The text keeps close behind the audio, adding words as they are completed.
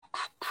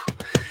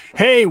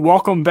Hey,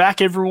 welcome back,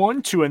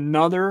 everyone, to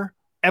another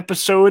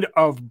episode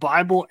of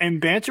Bible and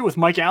Banter with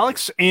Mike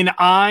Alex. And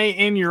I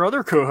am your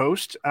other co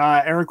host,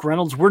 Eric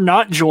Reynolds. We're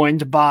not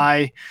joined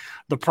by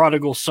the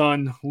prodigal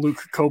son, Luke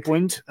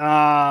Copeland.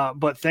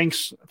 But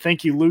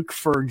thank you, Luke,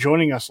 for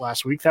joining us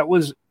last week. That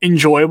was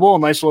enjoyable, a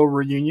nice little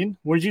reunion.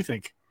 What did you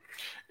think?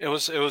 It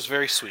was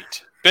very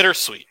sweet,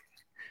 bittersweet.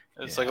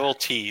 It's like a little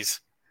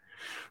tease.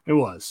 It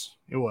was.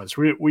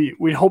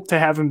 We hope to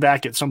have him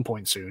back at some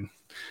point soon.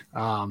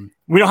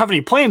 We don't have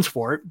any plans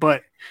for it,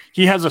 but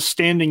he has a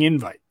standing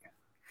invite.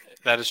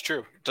 That is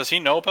true. Does he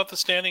know about the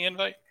standing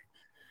invite?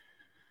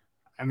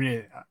 I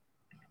mean,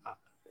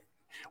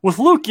 with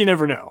Luke, you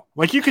never know.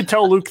 Like, you could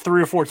tell Luke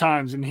 3 or 4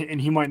 times and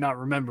he might not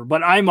remember,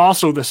 but I'm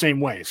also the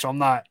same way. So I'm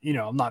not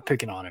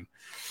picking on him.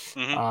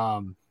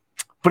 Mm-hmm.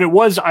 But it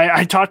was,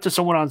 I talked to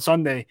someone on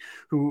Sunday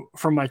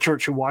from my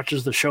church who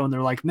watches the show, and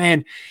they're like,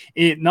 man,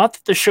 not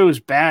that the show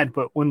is bad,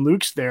 but when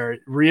Luke's there,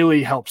 it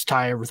really helps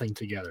tie everything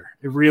together.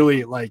 It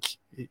really,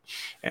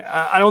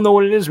 I don't know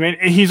what it is, man.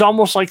 He's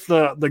almost like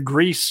the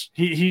grease.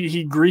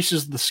 He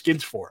greases the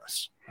skids for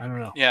us. I don't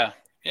know. Yeah.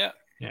 I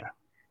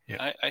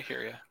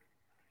hear you.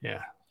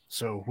 Yeah.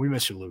 So we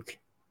miss you, Luke.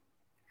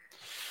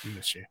 We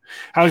miss you.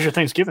 How was your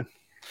Thanksgiving?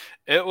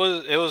 It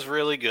was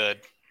really good.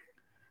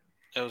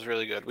 It was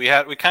really good. We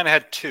kind of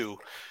had two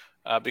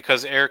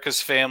because Erica's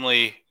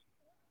family,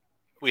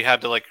 we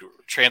had to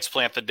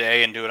transplant the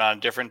day and do it on a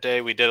different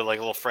day. We did a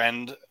little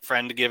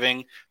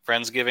friendsgiving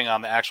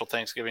on the actual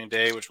Thanksgiving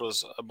day, which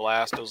was a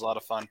blast. It was a lot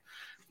of fun.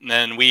 And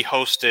then we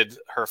hosted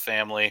her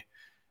family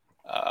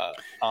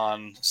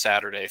on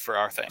Saturday for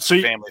our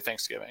family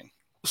Thanksgiving.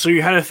 So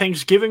you had a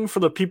Thanksgiving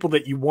for the people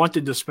that you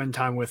wanted to spend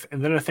time with,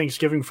 and then a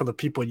Thanksgiving for the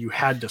people you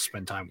had to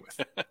spend time with.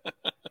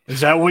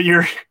 Is that what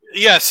you're?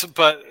 Yes,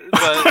 but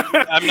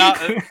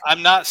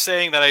I'm not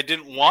saying that I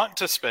didn't want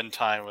to spend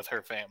time with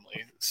her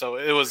family. So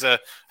it was a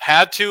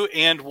had to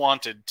and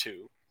wanted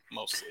to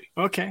mostly.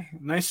 Okay,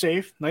 nice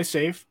save.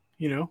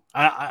 You know,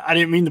 I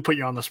didn't mean to put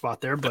you on the spot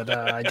there, but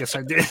I guess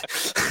I did.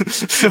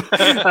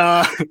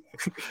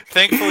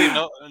 Thankfully,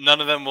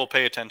 none of them will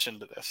pay attention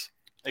to this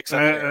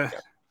except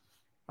Erica.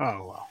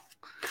 Oh well,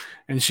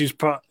 and she's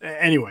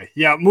anyway.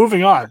 Yeah,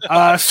 moving on.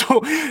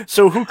 So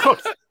who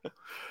cooked?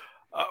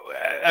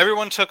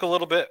 Everyone took a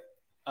little bit.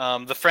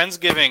 The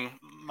Friendsgiving,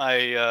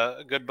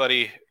 my good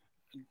buddy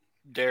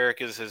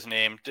Derek is his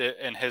name,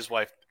 and his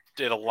wife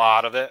did a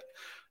lot of it,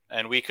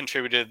 and we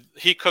contributed.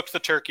 He cooked the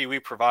turkey, we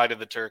provided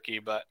the turkey,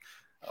 but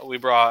we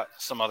brought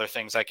some other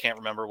things. I can't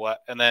remember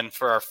what. And then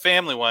for our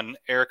family one,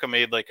 Erica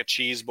made a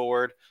cheese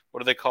board. What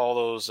do they call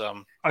those?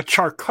 A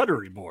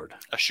charcuterie board.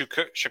 A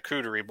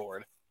charcuterie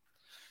board.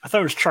 I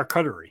thought it was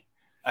charcuterie.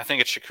 I think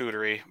it's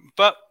charcuterie,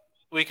 but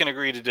we can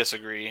agree to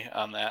disagree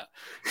on that.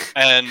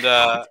 And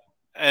a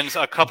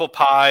couple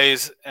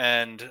pies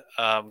and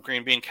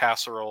green bean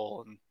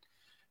casserole and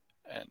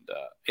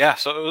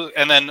so it was,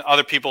 and then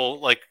other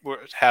people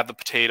had the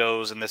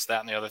potatoes and this,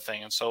 that, and the other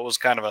thing. And so it was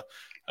kind of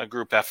a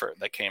group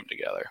effort that came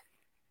together.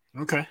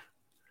 Okay.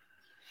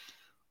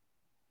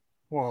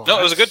 Well, no,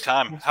 it was a good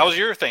time. How was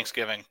your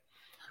Thanksgiving?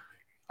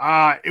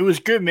 It was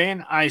good,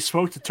 man. I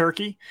smoked a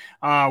turkey,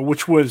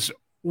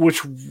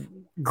 which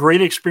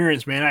great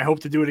experience, man. I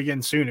hope to do it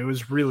again soon. It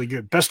was really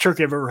good. Best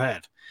turkey I've ever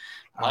had.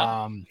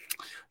 Wow.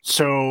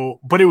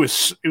 But it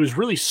was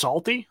really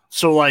salty.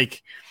 So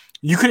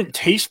you couldn't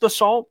taste the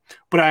salt,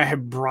 but I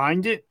had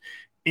brined it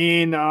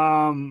in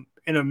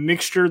a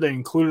mixture that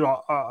included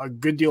a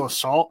good deal of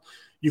salt.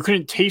 You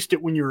couldn't taste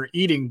it when you were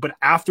eating, but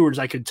afterwards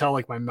I could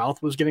tell my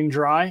mouth was getting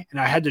dry,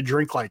 and I had to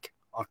drink a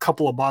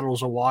couple of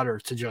bottles of water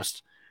to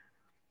just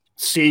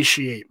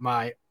satiate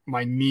my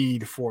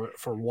need for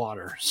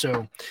water.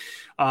 So,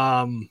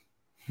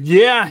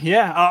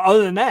 yeah.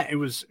 Other than that, it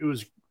was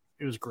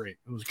great.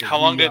 It was good. How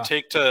long did it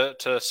take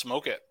to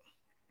smoke it?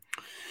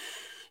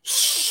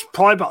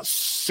 Probably about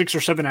 6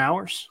 or 7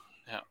 hours.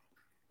 Yeah.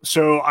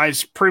 So I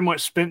pretty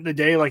much spent the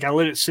day, I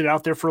let it sit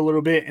out there for a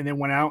little bit and then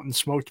went out and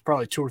smoked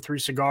probably 2 or 3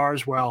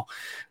 cigars while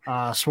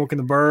smoking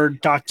the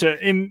bird,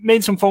 and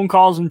made some phone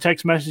calls and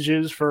text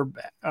messages for,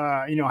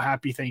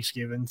 happy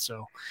Thanksgiving.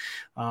 So,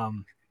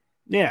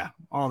 yeah,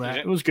 all that.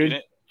 It was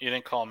good. You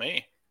didn't call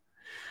me.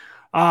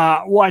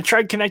 Well, I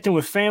tried connecting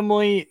with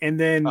family, and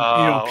then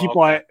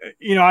people.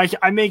 Okay.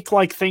 I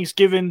make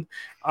Thanksgiving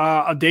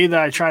a day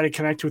that I try to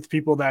connect with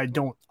people that I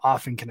don't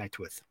often connect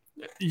with.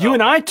 You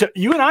and I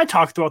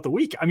talk throughout the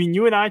week. I mean,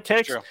 you and I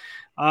text.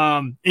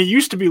 It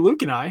used to be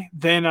Luke and I.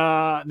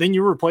 Then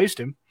you replaced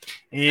him,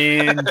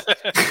 and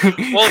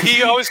well,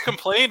 he always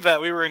complained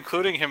that we were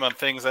including him on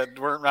things that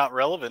were not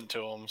relevant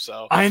to him.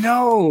 So I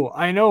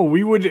know.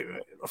 We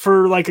would,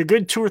 for a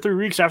good 2 or 3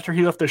 weeks after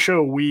he left the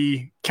show,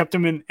 we kept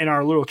him in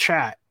our little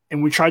chat,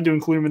 and we tried to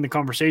include him in the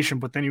conversation.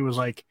 But then he was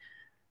like,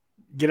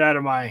 "Get out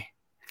of my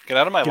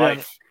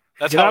life."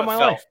 That's how it felt.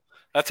 Life.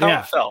 That's how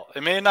it felt.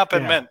 It may not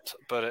have been meant,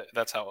 but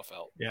that's how it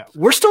felt. Yeah,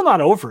 we're still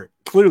not over it,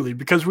 clearly,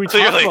 because we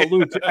talk about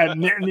Luke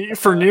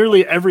for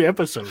nearly every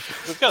episode.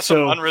 We've got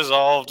some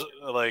unresolved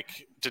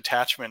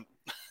detachment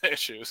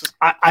issues.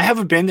 I have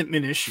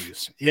abandonment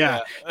issues.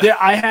 Yeah.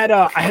 I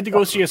had to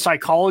go see a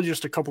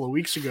psychologist a couple of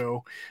weeks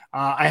ago.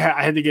 I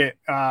had to get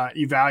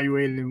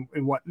evaluated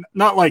and what,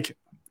 not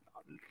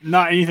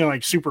anything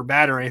like super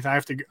bad or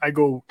anything. I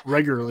go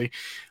regularly.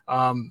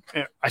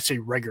 I say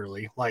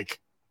regularly, like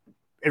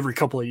every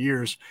couple of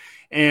years.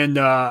 And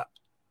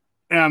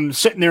I'm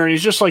sitting there and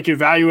he's just like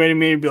evaluating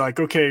me and be like,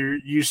 okay,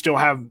 you still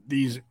have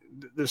this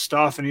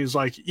stuff. And he's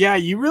like, yeah,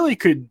 you really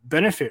could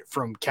benefit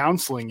from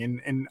counseling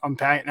and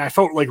unpack. And I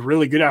felt like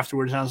really good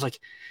afterwards. And I was like,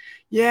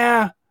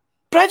 yeah,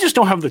 but I just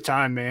don't have the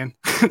time, man.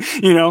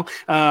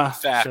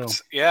 Facts. So,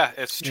 yeah,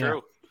 it's true.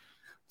 Yeah.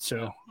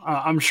 So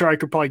I'm sure I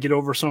could probably get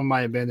over some of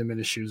my abandonment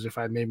issues if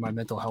I made my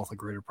mental health a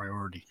greater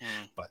priority.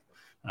 But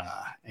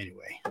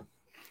anyway,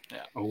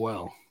 yeah. Oh,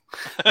 well.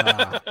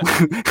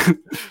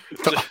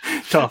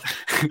 Tough.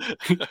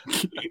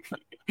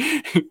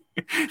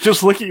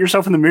 Just look at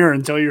yourself in the mirror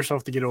and tell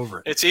yourself to get over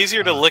it. It's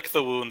easier to lick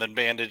the wound than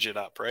bandage it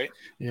up, right?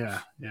 Yeah.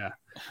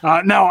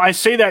 Now I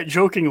say that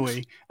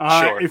jokingly.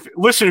 Sure.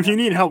 If you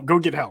need help, go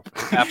get help.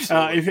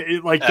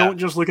 Absolutely. Don't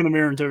just look in the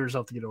mirror and tell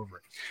yourself to get over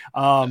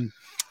it.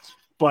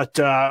 But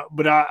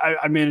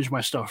I manage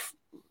my stuff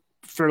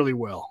fairly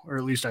well, or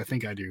at least I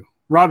think I do.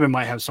 Robin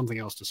might have something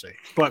else to say,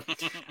 but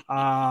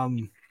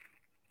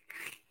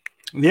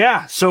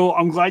yeah. So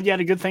I'm glad you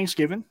had a good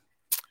Thanksgiving.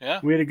 Yeah,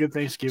 we had a good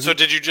Thanksgiving. So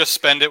did you just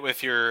spend it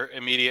with your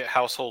immediate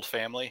household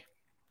family?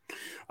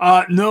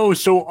 No.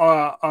 So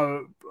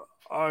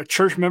a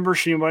church member,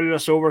 she invited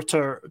us over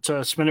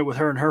to spend it with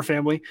her and her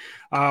family,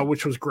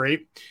 which was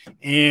great.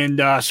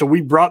 And so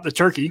we brought the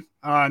turkey,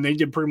 and they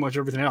did pretty much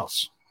everything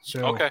else.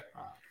 So okay.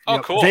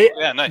 Cool.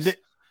 Nice.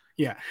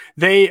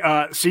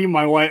 They see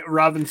my wife.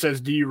 Robin says,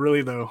 "Do you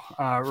really though?"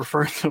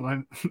 Referring to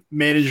my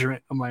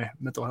management of my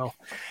mental health.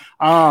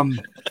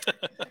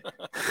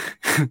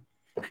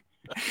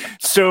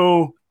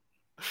 So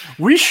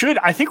we should.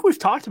 I think we've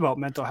talked about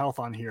mental health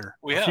on here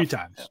a few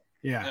times.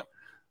 Yeah. Yep.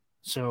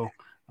 So,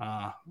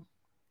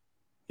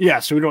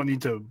 so we don't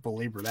need to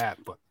belabor that,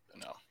 but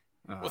no.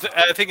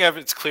 I think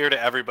it's clear to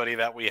everybody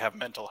that we have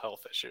mental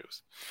health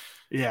issues.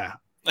 Yeah.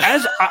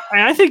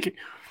 I think.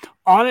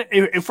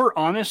 If we're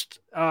honest,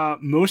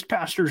 most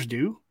pastors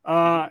do.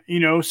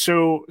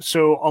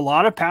 So a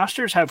lot of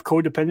pastors have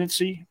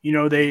codependency.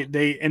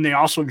 They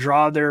also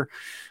draw their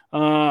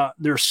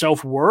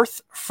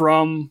self-worth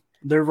from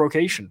their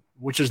vocation,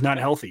 which is not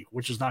healthy,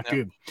 which is not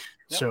good.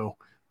 Yep. So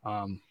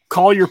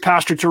call your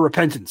pastor to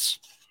repentance.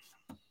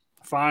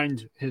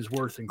 Find his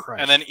worth in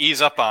Christ. And then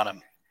ease up on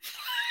him.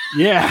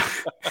 Yeah.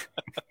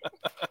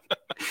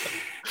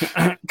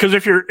 Because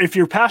if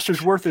your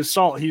pastor's worth his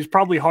salt, he's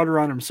probably harder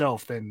on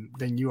himself than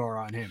you are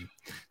on him.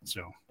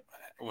 So,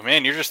 well,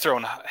 man, you're just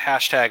throwing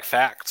hashtag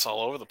facts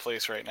all over the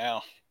place right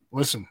now.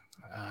 Listen,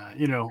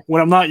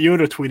 when I'm not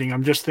Yoda tweeting,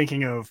 I'm just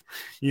thinking of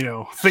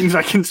things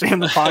I can say on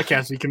the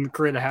podcast. You can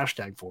create a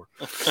hashtag for.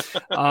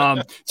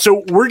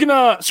 So we're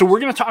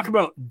gonna talk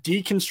about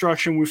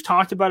deconstruction. We've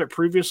talked about it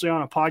previously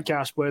on a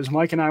podcast, but as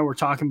Mike and I were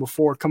talking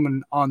before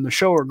coming on the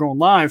show or going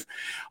live,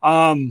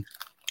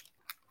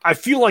 I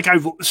feel like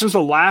since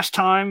the last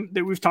time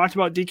that we've talked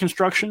about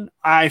deconstruction,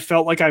 I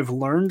felt like I've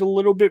learned a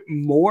little bit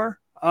more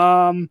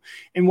and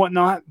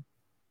whatnot.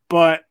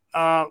 But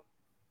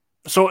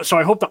so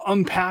I hope to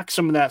unpack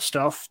some of that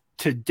stuff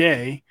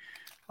today.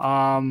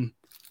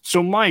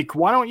 So Mike,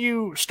 why don't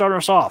you start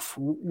us off?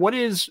 What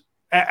is,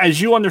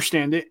 as you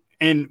understand it,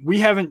 and we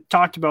haven't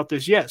talked about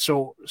this yet,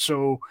 so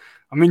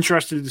I'm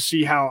interested to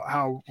see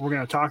how we're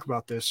going to talk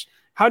about this.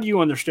 How do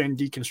you understand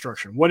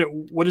deconstruction?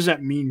 What does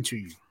that mean to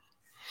you?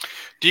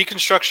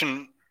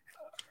 Deconstruction,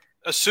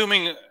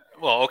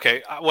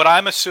 what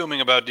I'm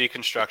assuming about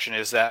deconstruction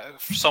is that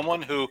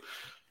someone who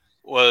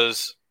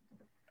was,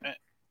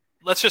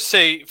 let's just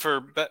say,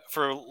 for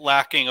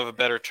lacking of a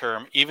better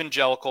term,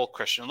 evangelical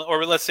Christian,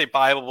 or let's say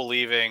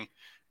Bible-believing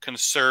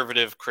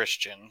conservative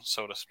Christian,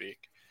 so to speak,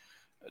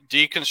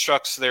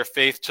 deconstructs their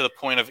faith to the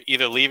point of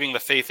either leaving the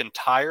faith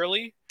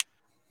entirely,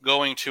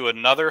 going to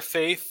another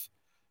faith,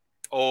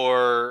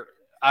 or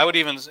I would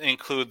even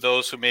include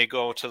those who may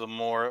go to the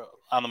more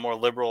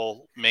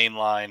liberal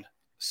mainline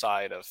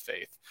side of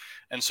faith.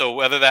 And so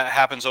whether that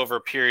happens over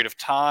a period of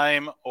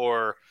time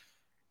or,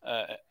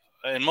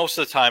 and most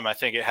of the time, I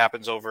think it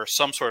happens over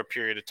some sort of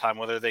period of time,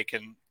 whether they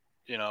can,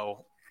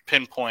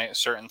 pinpoint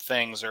certain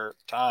things or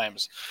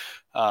times,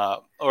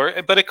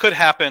 but it could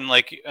happen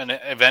like an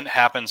event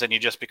happens and you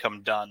just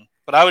become done.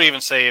 But I would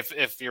even say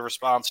if your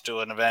response to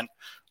an event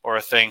or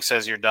a thing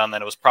says you're done,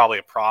 then it was probably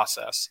a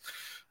process.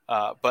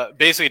 But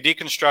basically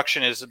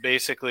deconstruction is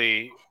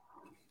basically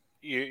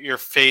your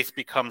faith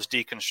becomes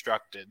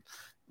deconstructed,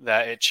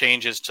 that it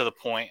changes to the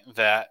point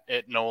that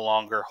it no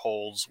longer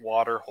holds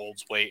water,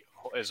 holds weight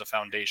as a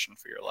foundation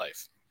for your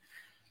life.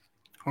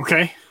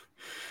 Okay.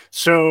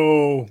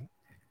 So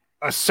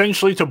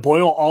essentially, to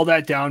boil all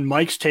that down,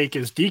 Mike's take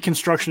is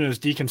deconstruction is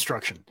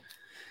deconstruction.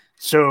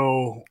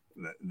 So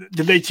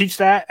did they teach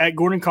that at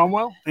Gordon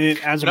Conwell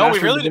as a No,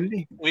 master we of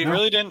divinity?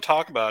 really didn't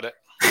talk about it.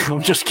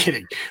 I'm just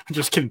kidding.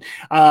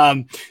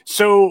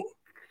 So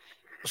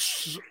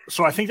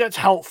so I think that's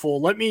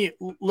helpful. Let me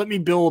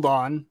build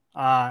on.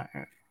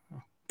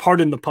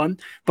 Pardon the pun,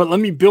 but let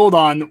me build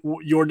on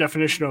your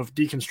definition of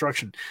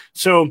deconstruction.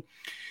 So,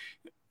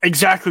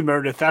 exactly,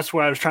 Meredith. That's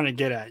what I was trying to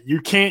get at. You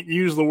can't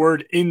use the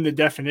word in the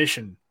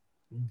definition,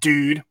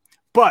 dude.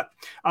 But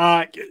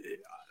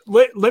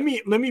let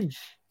me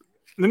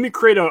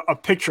create a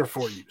picture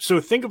for you.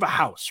 So think of a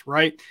house,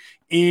 right?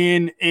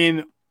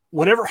 In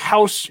whatever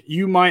house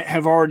you might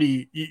have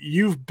already,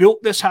 you've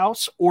built this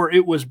house or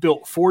it was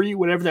built for you,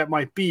 whatever that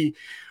might be.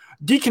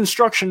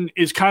 Deconstruction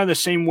is kind of the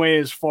same way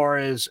as far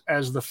as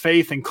the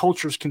faith and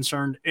culture is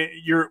concerned.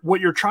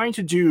 What you're trying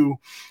to do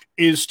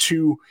is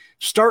to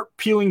start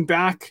peeling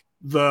back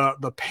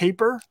the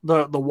paper,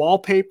 the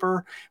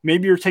wallpaper.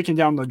 Maybe you're taking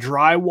down the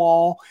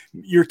drywall.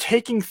 You're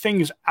taking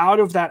things out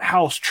of that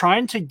house,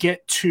 trying to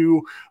get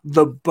to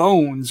the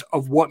bones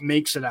of what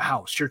makes it a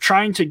house. You're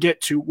trying to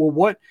get to,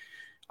 well,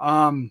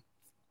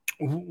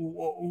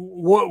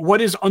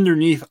 what is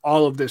underneath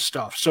all of this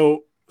stuff.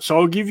 So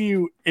I'll give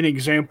you an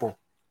example.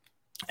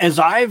 As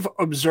I've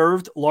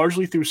observed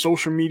largely through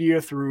social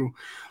media, through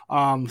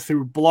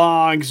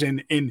blogs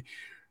and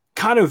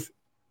kind of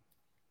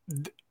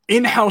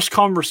in-house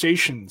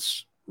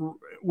conversations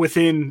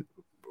within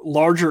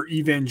larger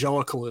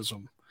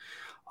evangelicalism,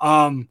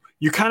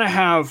 you kind of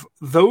have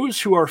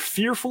those who are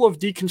fearful of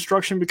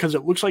deconstruction because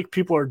it looks like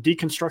people are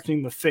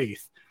deconstructing the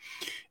faith.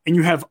 And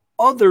you have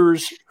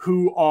others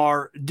who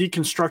are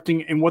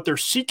deconstructing, and what they're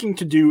seeking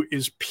to do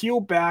is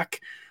peel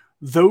back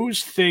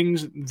those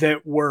things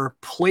that were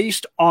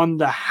placed on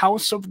the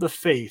house of the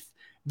faith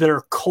that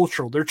are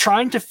cultural. They're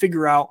trying to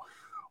figure out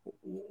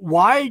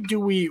why do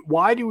we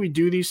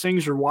do these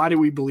things, or why do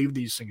we believe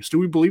these things? Do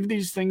we believe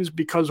these things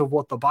because of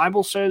what the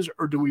Bible says,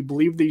 or do we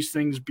believe these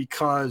things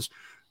because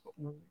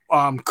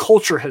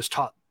culture has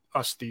taught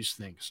us these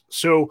things?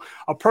 So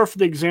a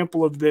perfect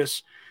example of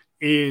this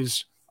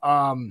is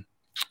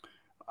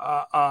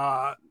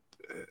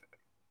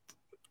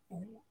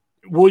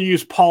we'll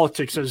use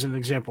politics as an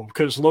example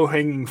because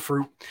low-hanging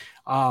fruit.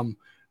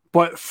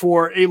 But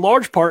for a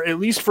large part, at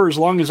least for as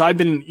long as I've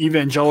been in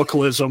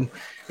evangelicalism,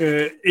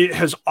 it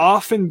has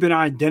often been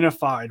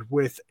identified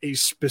with a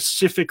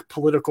specific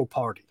political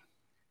party,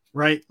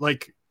 right?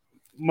 Like,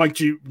 Mike,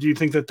 do you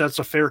think that that's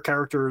a fair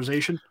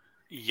characterization?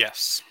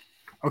 Yes.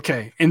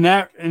 Okay, and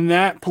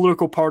that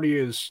political party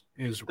is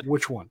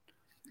which one?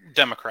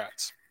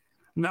 Democrats.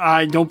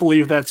 I don't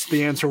believe that's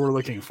the answer we're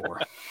looking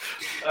for.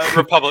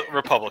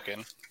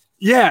 Republican.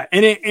 Yeah,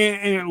 and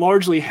it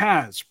largely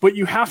has, but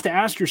you have to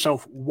ask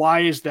yourself, why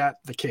is that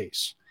the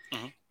case?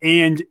 Mm-hmm.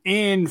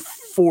 And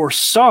for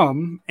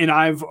some, and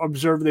I've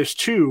observed this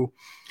too,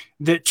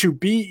 that to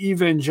be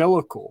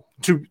evangelical,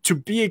 to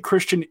be a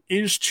Christian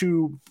is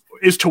to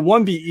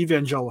one, be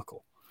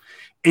evangelical,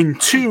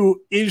 and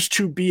two is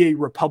to be a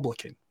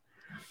Republican.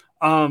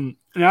 And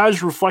I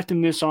was reflecting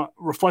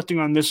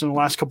on this in the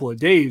last couple of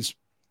days,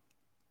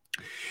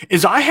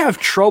 is I have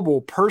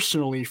trouble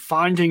personally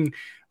finding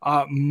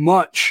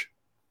much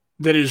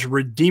that is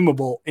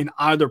redeemable in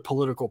either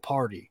political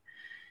party.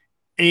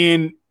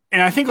 And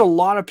I think a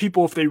lot of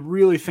people, if they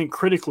really think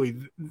critically,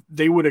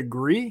 they would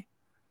agree.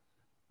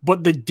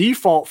 But the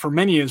default for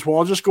many is, well,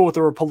 I'll just go with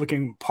the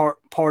Republican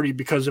Party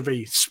because of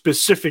a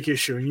specific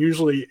issue. And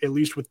usually, at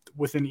least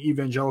within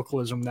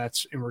evangelicalism,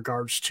 that's in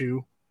regards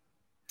to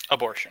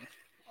abortion.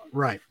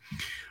 Right.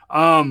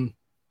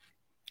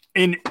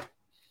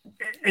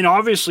 And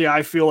obviously,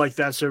 I feel like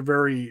that's a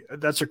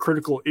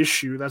critical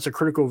issue. That's a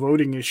critical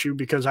voting issue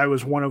because I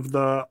was one of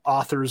the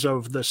authors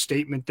of the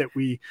statement that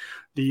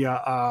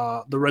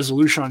the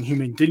resolution on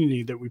human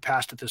dignity that we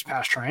passed at this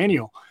past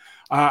triennial.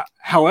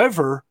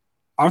 However,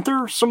 aren't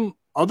there some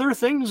other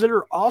things that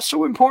are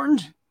also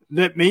important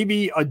that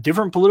maybe a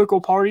different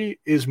political party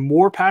is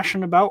more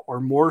passionate about or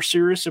more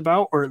serious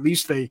about, or at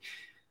least they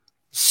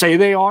say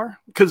they are?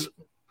 Because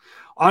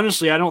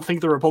honestly, I don't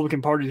think the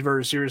Republican Party is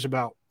very serious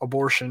about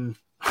abortion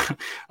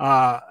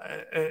at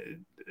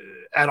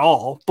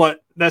all,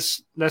 but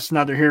that's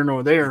neither here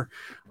nor there.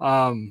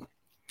 What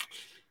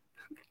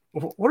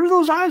are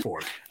those eyes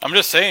for? I'm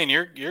just saying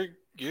you're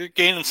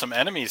gaining some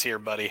enemies here,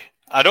 buddy.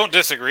 I don't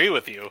disagree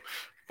with you,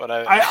 but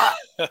I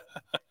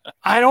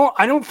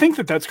don't think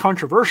that that's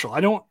controversial. I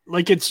don't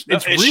like it's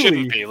it really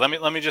shouldn't be. Let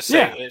me just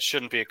say it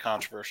shouldn't be a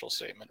controversial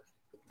statement.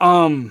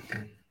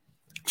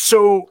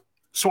 So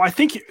I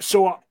think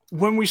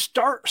when we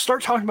start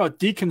talking about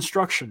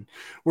deconstruction,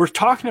 we're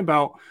talking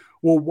about,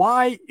 well,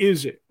 why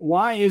is it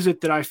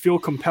that I feel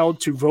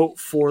compelled to vote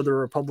for the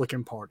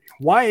Republican Party?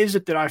 Why is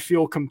it that I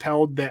feel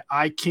compelled that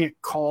I can't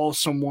call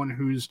someone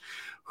who's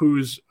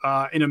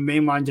in a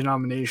mainline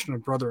denomination a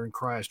brother in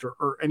Christ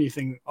or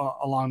anything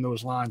along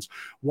those lines?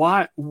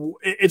 Why?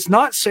 It's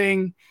not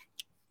saying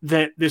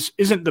that this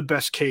isn't the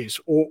best case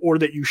or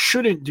that you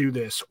shouldn't do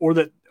this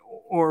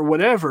or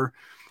whatever.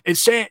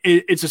 It's saying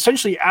it's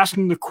essentially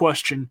asking the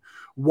question,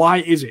 why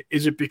is it?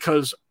 Is it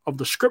because of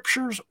the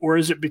scriptures or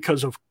is it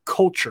because of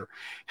culture?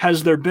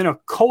 Has there been a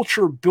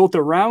culture built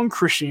around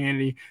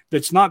Christianity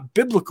that's not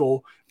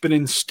biblical, but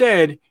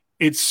instead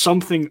it's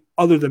something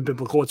other than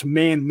biblical? It's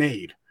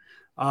man-made.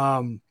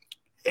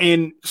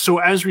 And so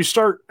as we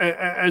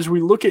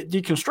look at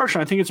deconstruction,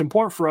 I think it's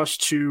important for us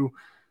to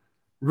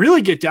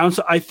really get down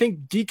to, I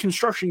think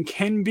deconstruction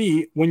can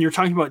be, when you're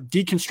talking about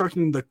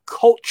deconstructing the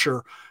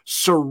culture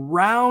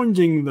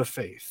surrounding the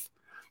faith,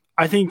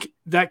 I think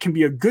that can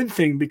be a good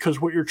thing,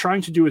 because what you're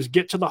trying to do is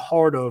get to the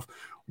heart of,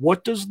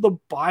 what does the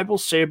Bible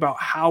say about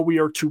how we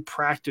are to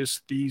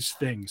practice these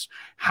things?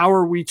 How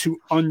are we to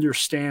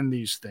understand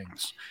these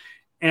things?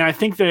 And I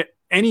think that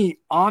any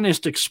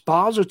honest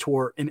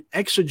expositor and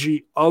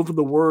exegete of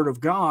the Word of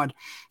God,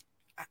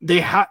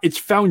 it's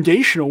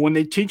foundational when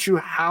they teach you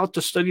how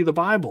to study the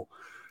Bible.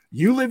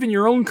 You live in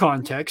your own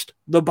context.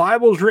 The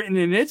Bible is written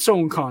in its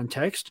own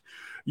context.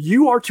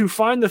 You are to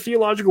find the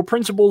theological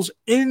principles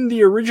in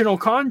the original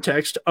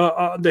context,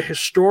 the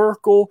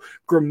historical,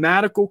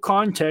 grammatical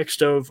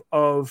context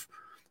of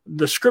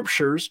the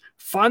scriptures.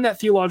 Find that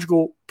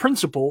theological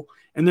principle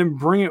and then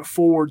bring it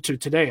forward to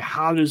today.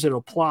 How does it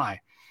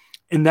apply?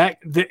 And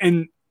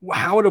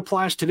how it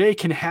applies today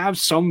can have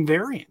some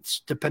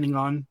variance depending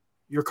on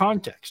your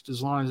context,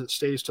 as long as it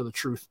stays to the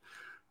truth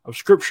of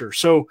Scripture.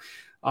 So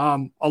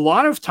a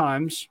lot of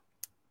times,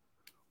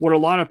 what a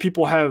lot of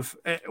people have,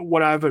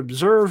 what I've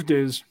observed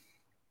is,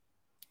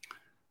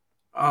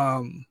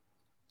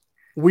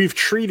 we've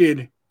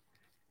treated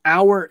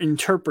our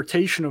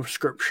interpretation of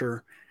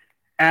Scripture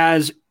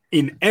as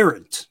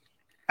inerrant,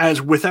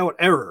 as without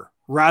error,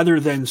 rather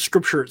than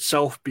Scripture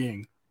itself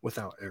being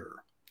without error.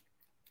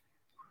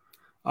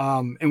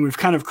 And we've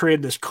kind of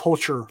created this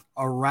culture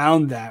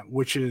around that,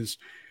 which is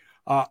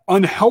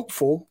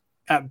unhelpful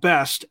at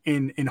best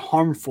and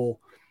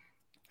harmful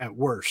at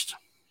worst.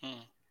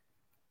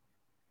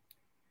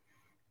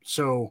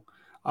 So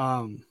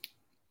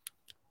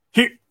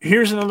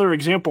here's another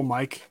example,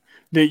 Mike,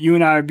 that you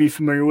and I would be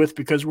familiar with,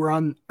 because we're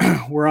on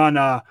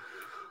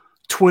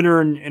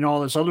Twitter and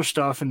all this other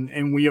stuff,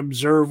 and we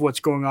observe what's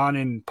going on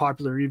in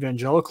popular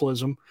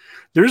evangelicalism.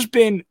 There's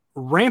been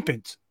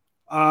rampant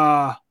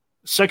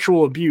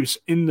sexual abuse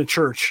in the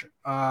church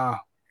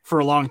for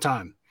a long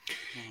time.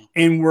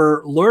 And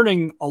we're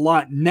learning a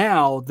lot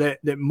now that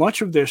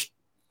much of this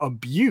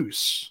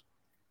abuse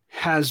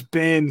has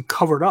been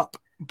covered up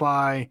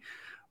by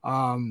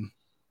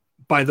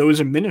those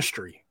in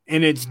ministry.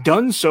 And it's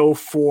done so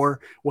for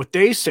what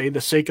they say,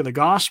 the sake of the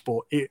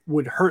gospel. It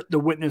would hurt the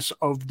witness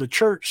of the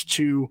church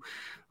to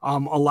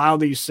allow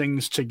these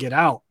things to get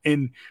out.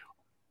 And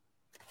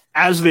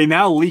as they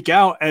now leak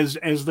out, as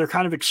they're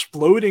kind of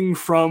exploding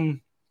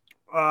from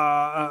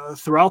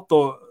throughout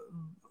the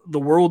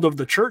world of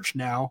the church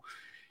now,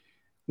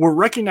 we're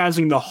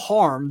recognizing the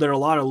harm that a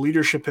lot of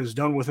leadership has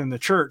done within the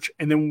church.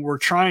 And then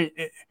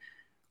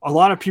a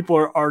lot of people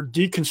are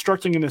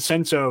deconstructing in the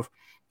sense of,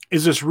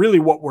 is this really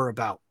what we're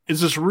about?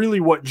 Is this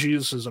really what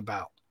Jesus is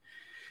about?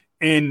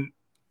 And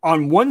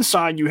on one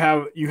side, you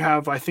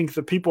have, I think,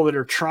 the people that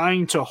are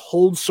trying to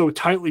hold so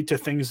tightly to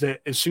things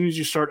that as soon as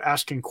you start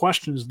asking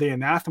questions, they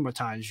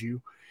anathematize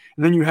you.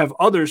 And then you have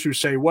others who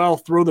say, well,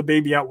 throw the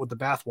baby out with the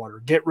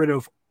bathwater, get rid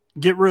of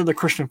the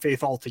Christian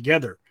faith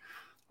altogether.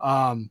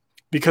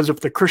 Because if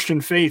the Christian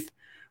faith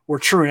were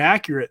true and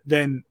accurate,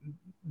 then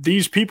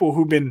these people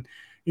who've been,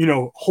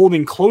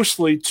 holding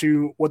closely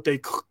to what they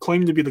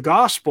claim to be the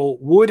gospel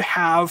would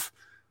have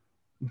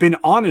been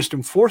honest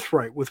and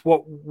forthright with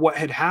what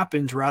had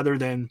happened, rather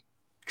than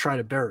try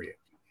to bury it.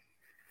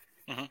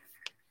 Mm-hmm.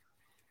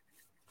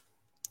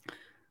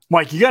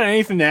 Mike, you got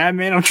anything to add,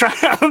 man? I'm trying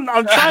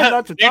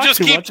not to talk too much. You just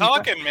keep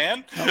talking,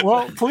 man.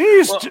 Well,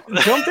 please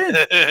jump in.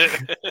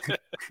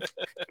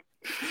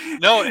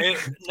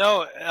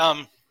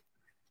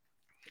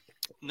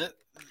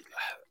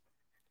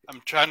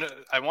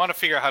 I want to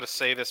figure out how to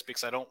say this,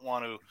 because I don't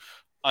want to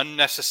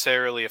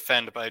unnecessarily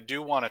offend, but I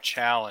do want to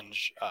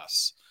challenge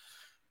us.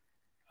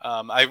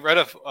 I read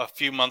a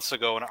few months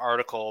ago an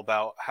article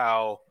about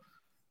how,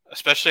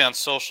 especially on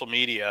social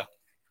media,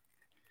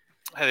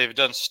 how they've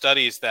done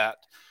studies that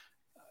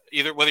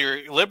either whether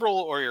you're liberal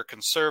or you're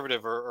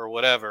conservative or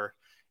whatever,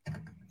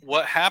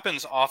 what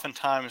happens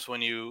oftentimes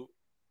when you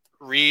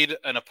read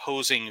an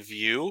opposing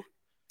view,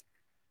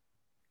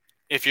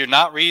 if you're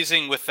not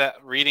reading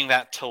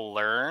that to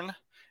learn,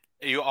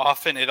 it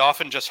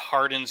often just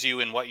hardens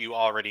you in what you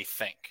already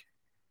think,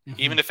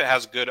 even if it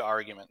has good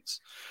arguments.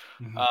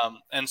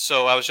 And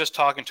so I was just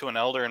talking to an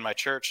elder in my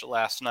church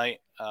last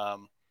night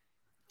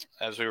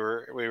as we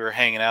were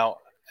hanging out,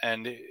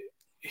 and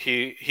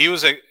he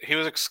was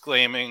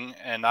exclaiming,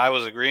 and I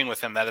was agreeing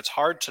with him, that it's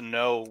hard to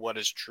know what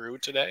is true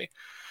today,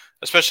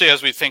 especially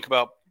as we think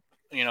about,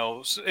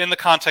 in the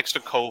context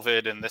of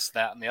COVID and this,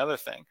 that, and the other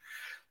thing.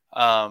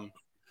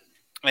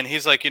 And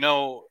he's like,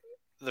 the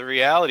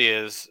reality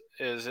is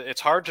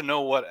it's hard to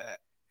know what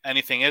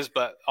anything is,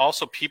 but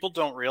also people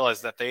don't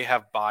realize that they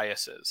have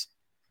biases,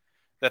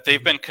 that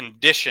they've been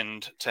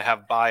conditioned to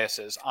have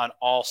biases on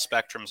all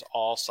spectrums,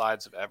 all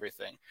sides of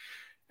everything.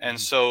 And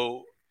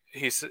so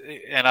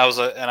I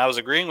was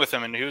agreeing with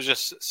him, and he was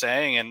just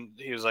saying, and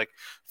he was like,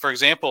 for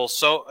example,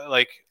 so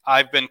like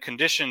I've been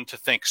conditioned to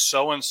think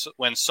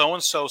when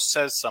so-and-so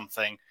says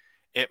something,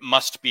 it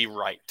must be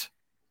right.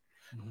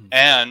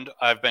 And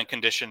I've been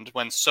conditioned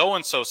when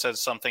so-and-so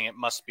says something, it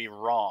must be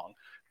wrong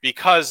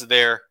because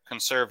they're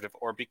conservative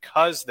or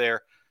because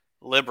they're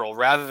liberal,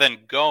 rather than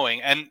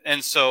going.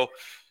 And so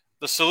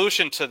the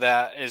solution to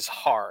that is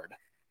hard.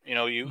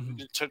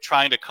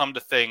 Trying to come to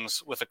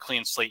things with a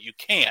clean slate, you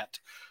can't,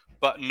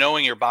 but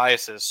knowing your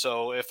biases.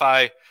 So if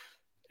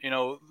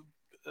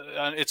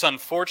it's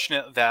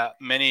unfortunate that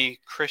many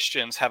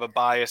Christians have a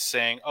bias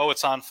saying, oh,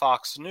 it's on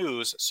Fox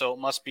News, so it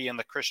must be in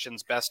the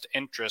Christian's best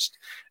interest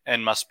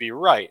and must be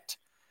right.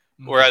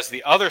 Whereas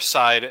the other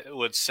side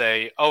would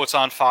say, oh, it's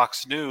on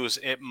Fox News,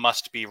 it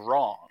must be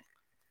wrong,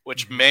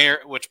 which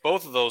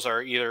both of those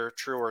are either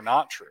true or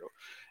not true.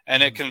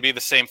 And it can be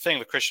the same thing.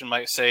 The Christian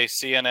might say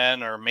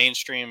CNN or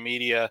mainstream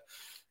media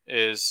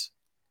is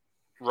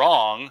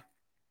wrong,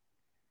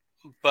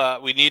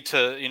 but we need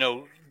to,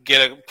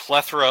 get a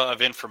plethora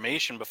of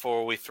information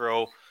before we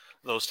throw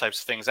those types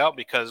of things out,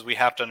 because we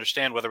have to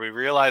understand, whether we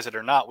realize it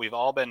or not, we've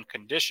all been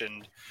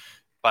conditioned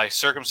by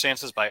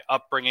circumstances, by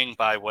upbringing,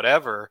 by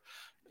whatever,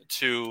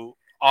 to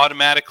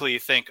automatically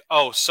think,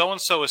 oh,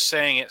 so-and-so is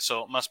saying it,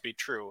 so it must be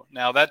true.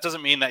 Now, that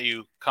doesn't mean that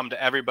you come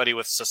to everybody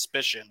with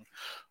suspicion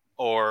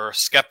or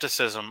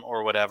skepticism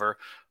or whatever,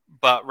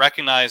 but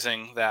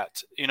recognizing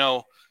that,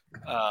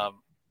 I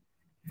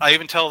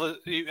even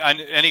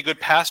any good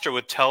pastor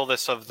would tell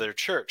this of their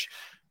church.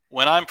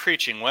 When I'm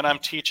preaching, when I'm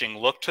teaching,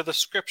 look to the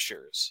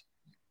scriptures.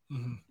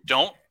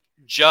 Don't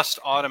just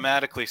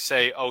automatically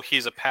say, oh,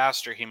 he's a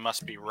pastor, he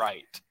must be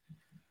right.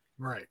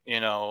 Right.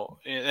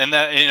 And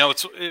that,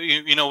 it's,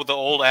 the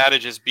old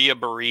adage is be a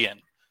Berean,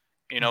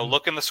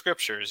 look in the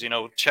scriptures,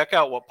 check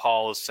out what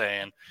Paul is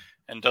saying,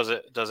 and does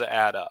it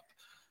add up?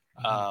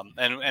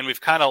 And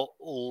we've kind of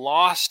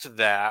lost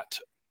that,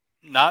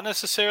 not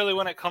necessarily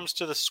when it comes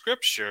to the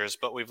scriptures,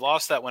 but we've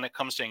lost that when it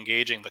comes to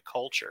engaging the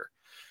culture.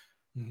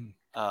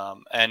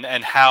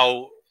 And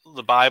how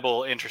the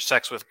Bible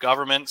intersects with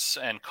governments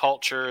and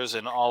cultures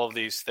and all of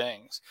these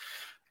things.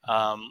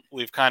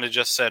 We've kind of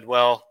just said,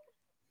 well,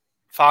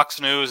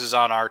 Fox News is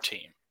on our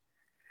team,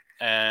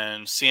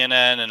 and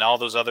CNN and all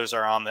those others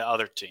are on the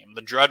other team.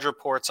 The Drudge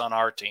Report's on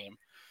our team,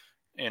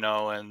 and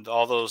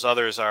all those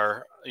others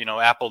are,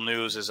 Apple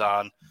News is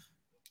on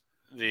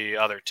the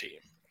other team.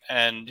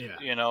 And,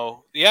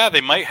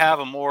 they might have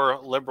a more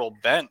liberal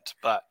bent,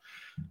 but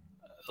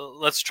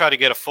let's try to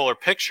get a fuller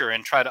picture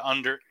and try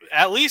to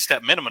at least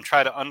at minimum,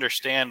 try to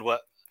understand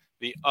what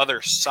the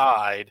other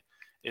side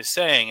is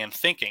saying and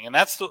thinking. And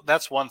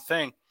that's one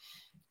thing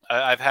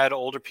I've had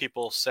older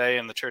people say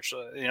in the church,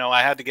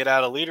 I had to get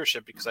out of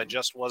leadership because I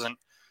just wasn't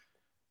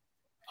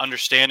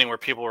understanding where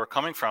people were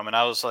coming from. And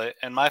I was like,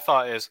 and my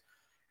thought is,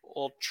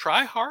 well,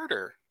 try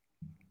harder.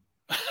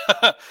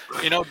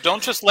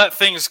 Don't just let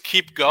things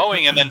keep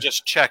going and then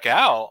just check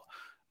out,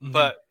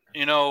 but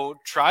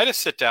try to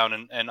sit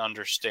down and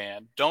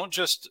understand. Don't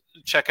just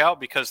check out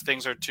because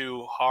things are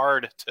too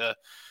hard to,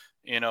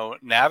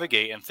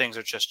 navigate, and things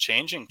are just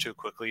changing too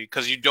quickly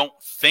because you don't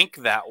think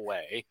that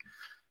way.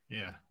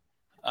 Yeah.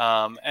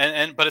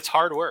 But it's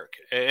hard work.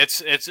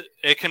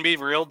 It can be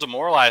real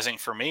demoralizing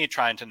for me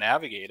trying to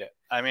navigate it.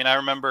 I mean, I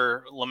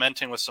remember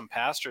lamenting with some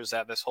pastors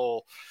that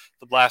the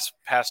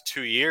past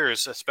 2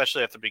 years,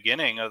 especially at the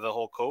beginning of the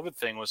whole COVID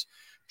thing, was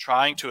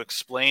trying to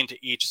explain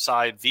to each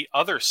side the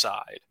other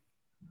side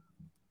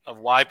of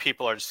why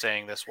people are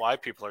saying this, why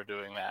people are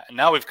doing that. And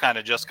now we've kind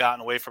of just gotten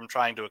away from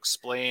trying to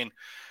explain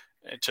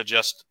to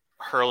just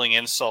hurling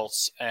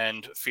insults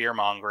and fear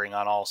mongering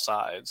on all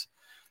sides.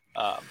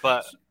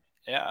 But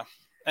yeah.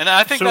 And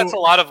I think that's a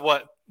lot of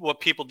what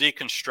people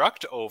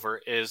deconstruct over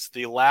is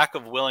the lack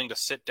of willing to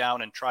sit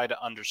down and try to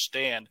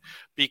understand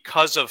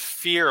because of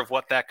fear of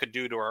what that could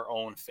do to our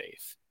own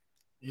faith.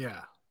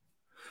 Yeah.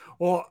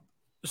 Well,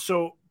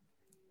 so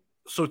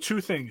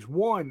two things.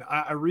 One,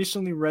 I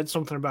recently read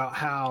something about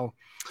how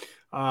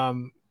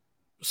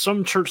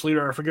some church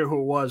leader, I forget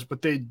who it was,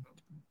 but they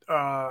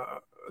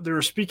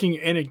were speaking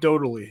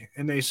anecdotally,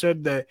 and they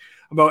said that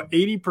about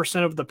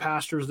 80% of the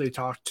pastors they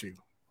talked to,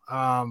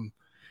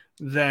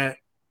 that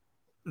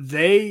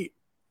the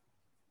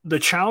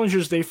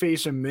challenges they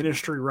face in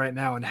ministry right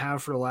now and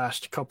have for the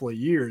last couple of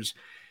years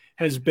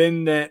has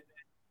been that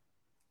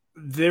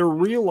they're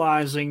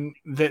realizing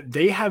that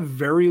they have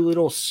very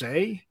little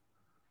say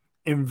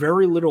and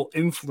very little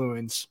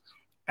influence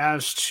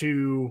as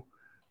to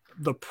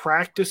the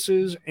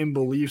practices and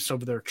beliefs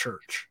of their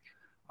church.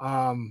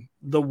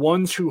 The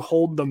ones who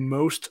hold the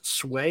most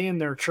sway in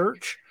their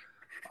church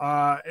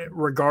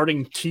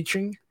regarding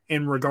teaching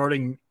and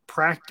regarding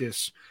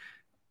practice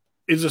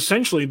is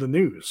essentially the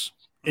news.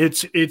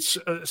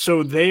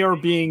 So they are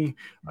being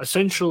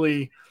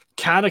essentially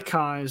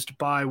catechized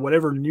by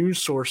whatever news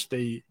source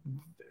they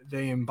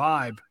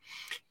imbibe,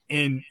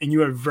 and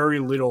you have very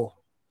little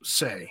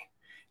say.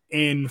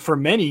 And for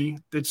many,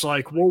 it's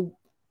like, well,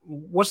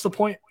 what's the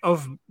point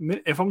of,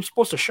 if I'm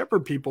supposed to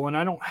shepherd people and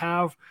I don't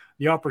have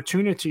the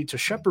opportunity to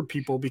shepherd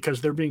people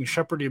because they're being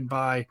shepherded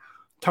by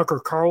Tucker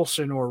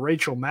Carlson or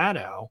Rachel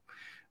Maddow,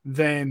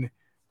 then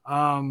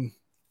I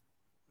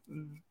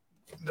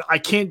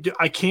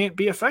can't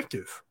be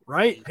effective,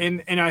 right?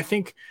 And I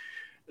think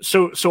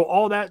so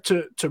all that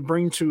to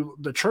bring to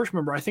the church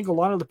member, I think a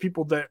lot of the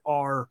people that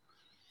are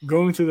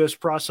going through this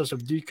process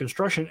of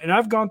deconstruction, and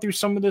I've gone through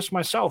some of this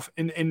myself,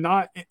 and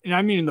not, and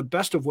I mean in the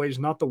best of ways,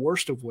 not the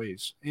worst of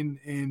ways,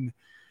 in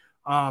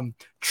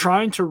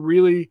trying to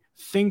really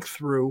think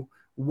through,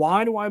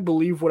 why do I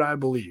believe what I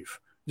believe?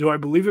 Do I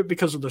believe it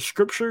because of the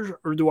scriptures,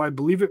 or do I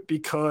believe it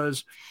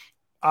because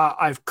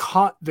I've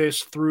caught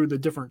this through the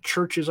different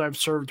churches I've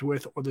served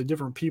with or the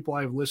different people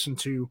I've listened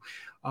to?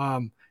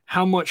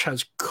 How much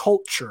has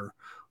culture,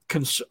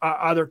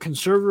 either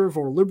conservative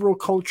or liberal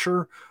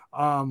culture,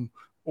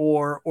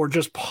 or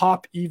just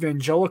pop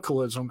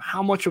evangelicalism,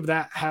 how much of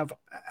that have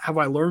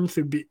I learned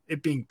through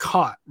it being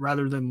caught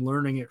rather than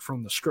learning it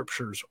from the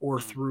scriptures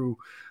or through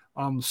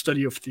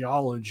study of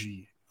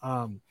theology?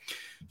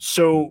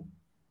 So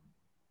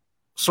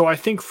I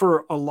think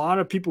for a lot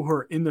of people who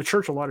are in the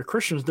church, a lot of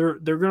Christians, they're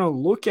going to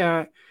look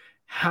at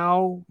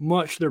how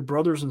much their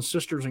brothers and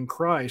sisters in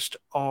Christ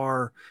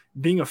are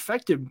being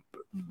affected,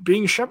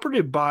 being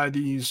shepherded by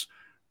these.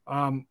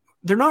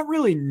 They're not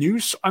really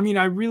news. I mean,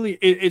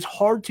 it's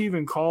hard to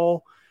even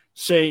call,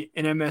 say,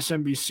 an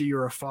MSNBC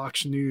or a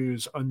Fox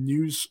News a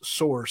news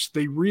source.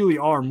 They really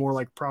are more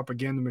like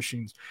propaganda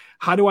machines.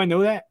 How do I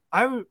know that?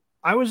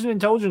 I was an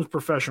intelligence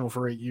professional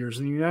for 8 years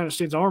in the United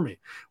States Army.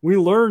 We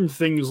learned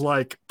things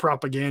like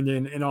propaganda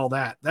and all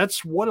that.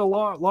 That's what a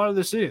lot of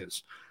this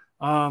is.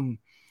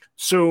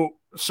 So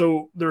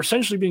they're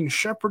essentially being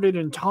shepherded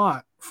and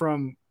taught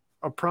from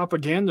a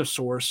propaganda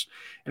source,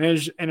 and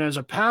as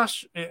a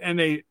past,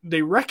 and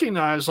they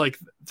recognize, like,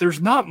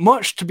 there's not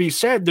much to be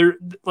said. They're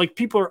like,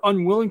 people are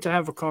unwilling to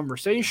have a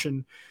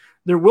conversation.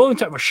 They're willing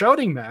to have a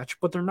shouting match,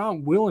 but they're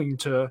not willing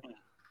to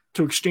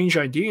exchange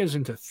ideas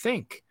and to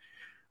think.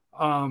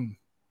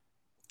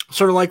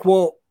 Sort of like,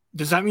 well,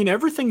 does that mean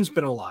everything's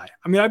been a lie?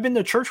 I mean, I've been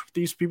to church with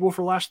these people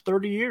for the last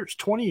 30 years,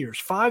 20 years,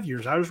 5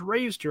 years. I was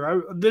raised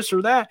here, this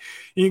or that.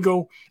 And you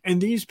go, and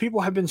these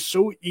people have been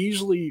so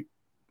easily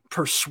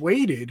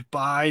persuaded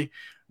by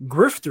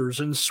grifters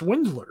and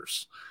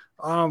swindlers.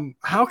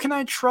 How can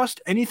I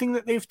trust anything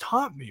that they've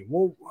taught me?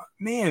 Well,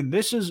 man,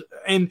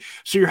 and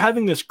so you're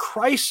having this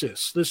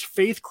crisis, this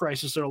faith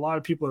crisis that a lot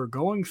of people are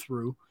going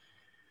through.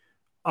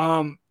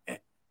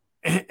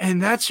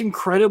 And that's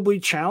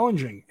incredibly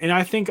challenging. And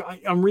I think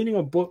I'm reading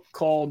a book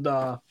called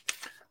The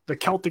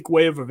Celtic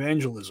Way of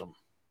Evangelism.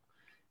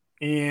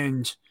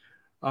 And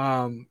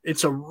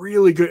it's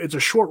it's a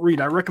short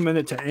read. I recommend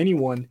it to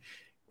anyone.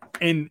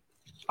 And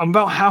I'm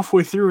about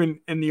halfway through,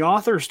 and the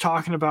author is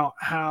talking about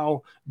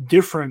how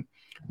different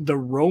the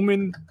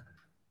Roman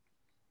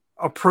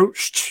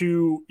approach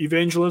to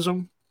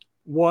evangelism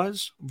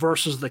was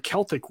versus the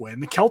Celtic way.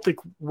 And the Celtic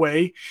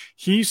way,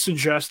 he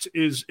suggests,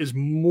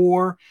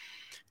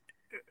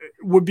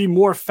 would be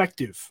more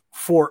effective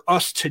for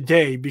us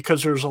today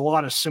because there's a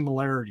lot of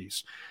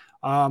similarities.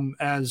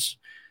 As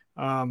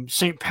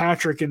St.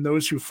 Patrick and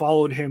those who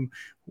followed him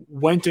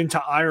went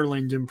into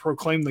Ireland and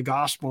proclaimed the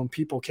gospel, and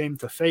people came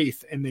to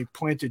faith and they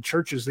planted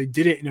churches, they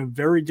did it in a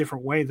very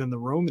different way than the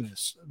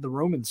Romans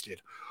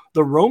did.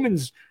 The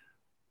Romans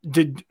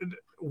did,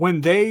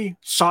 when they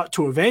sought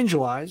to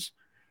evangelize,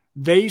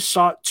 they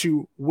sought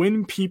to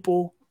win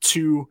people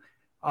to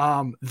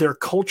their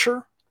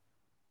culture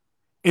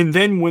and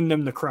then win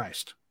them to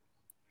Christ.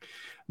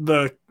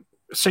 The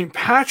St.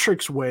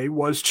 Patrick's way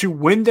was to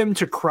win them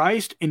to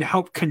Christ and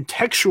help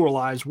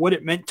contextualize what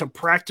it meant to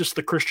practice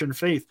the Christian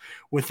faith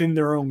within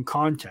their own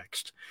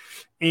context.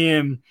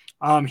 And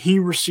he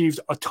received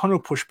a ton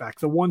of pushback.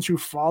 The ones who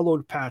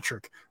followed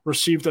Patrick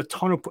received a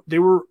ton of, they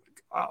were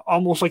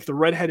almost like the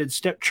redheaded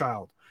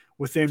stepchild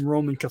within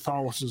Roman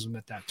Catholicism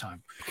at that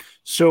time.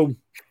 So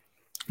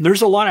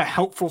there's a lot of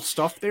helpful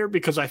stuff there,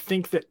 because I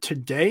think that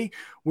today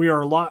we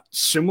are a lot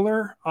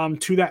similar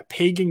to that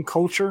pagan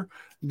culture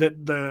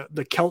that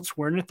the Celts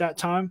were in at that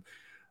time,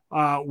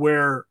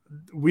 where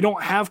we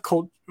don't have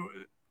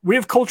we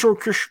have cultural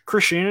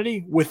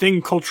Christianity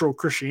within cultural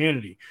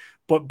Christianity,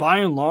 but by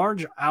and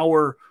large,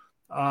 our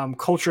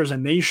culture as a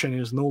nation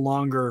is no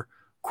longer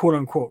quote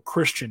unquote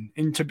Christian.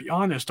 And to be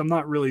honest, I'm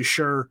not really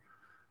sure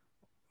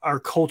our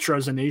culture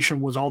as a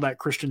nation was all that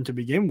Christian to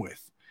begin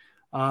with.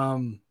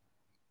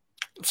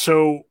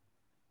 So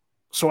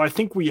I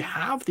think we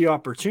have the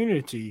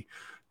opportunity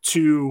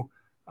to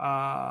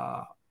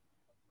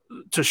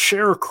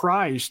share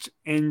Christ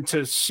and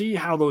to see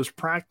how those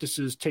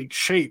practices take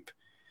shape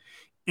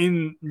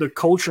in the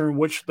culture in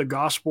which the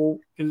gospel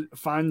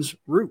finds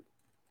root,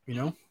 you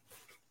know?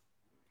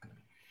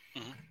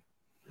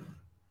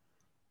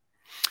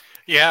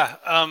 Yeah.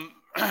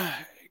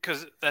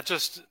 Because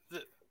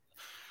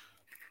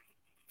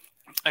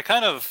it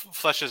kind of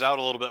fleshes out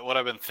a little bit what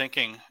I've been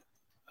thinking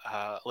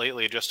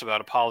lately, just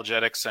about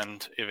apologetics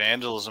and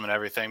evangelism and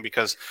everything,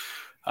 because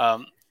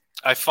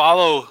I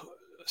follow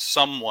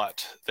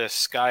somewhat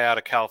this guy out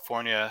of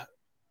California,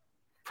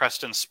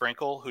 Preston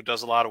Sprinkle, who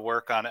does a lot of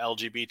work on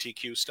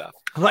LGBTQ stuff.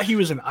 I thought he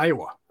was in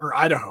Iowa or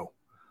Idaho.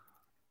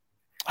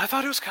 I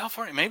thought it was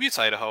California. Maybe it's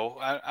Idaho.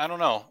 I don't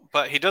know.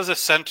 But he does a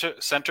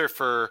center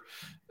for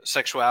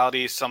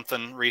sexuality,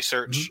 something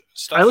research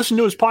stuff. I listen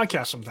to his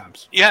podcast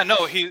sometimes. Yeah,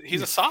 no,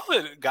 he's a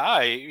solid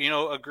guy. You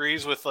know,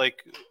 agrees with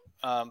like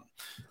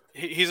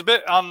he's a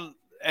bit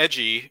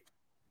edgy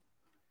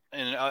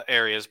in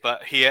areas,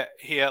 but he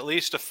at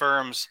least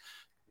affirms,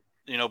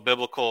 you know,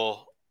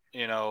 biblical,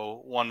 you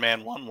know, one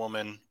man, one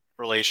woman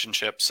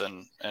relationships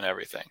and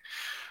everything.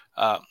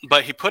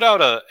 But he put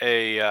out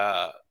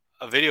a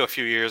video a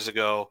few years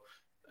ago,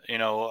 you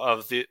know,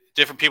 of the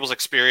different people's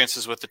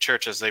experiences with the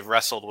church as they've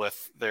wrestled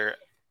with their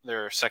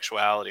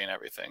sexuality and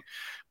everything.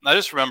 And I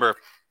just remember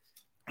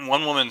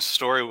one woman's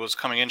story was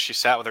coming in. She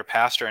sat with her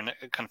pastor and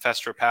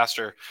confessed to her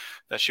pastor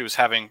that she was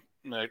having,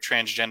 you know,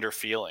 transgender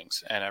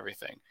feelings and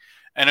everything.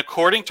 And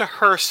according to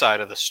her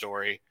side of the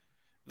story,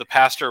 the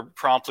pastor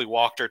promptly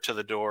walked her to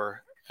the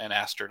door and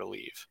asked her to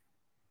leave.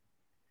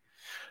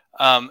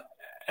 And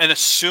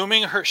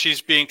assuming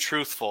she's being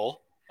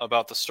truthful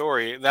about the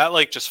story, that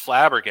like just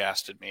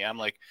flabbergasted me. I'm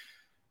like,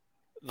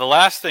 the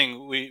last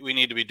thing we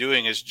need to be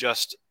doing is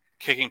just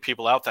kicking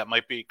people out that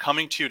might be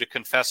coming to you to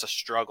confess a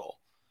struggle.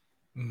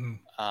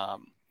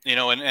 Mm-hmm. You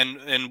know,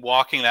 and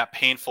walking that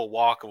painful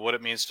walk of what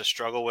it means to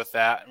struggle with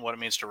that and what it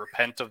means to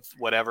repent of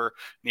whatever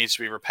needs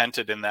to be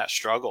repented in that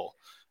struggle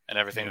and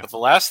everything. Yeah. But the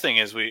last thing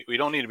is we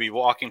don't need to be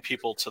walking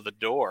people to the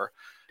door.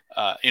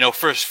 You know,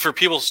 for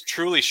people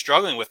truly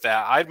struggling with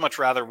that, I'd much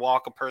rather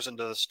walk a person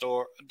to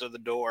the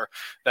door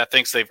that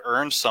thinks they've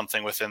earned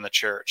something within the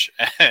church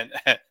and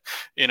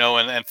you know,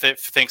 and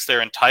thinks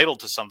they're entitled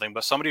to something.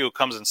 But somebody who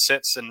comes and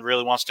sits and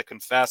really wants to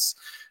confess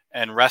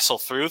and wrestle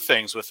through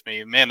things with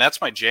me, man,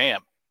 that's my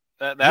jam.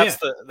 That's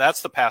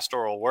the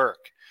pastoral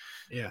work.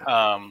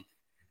 Yeah.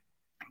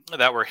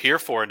 That we're here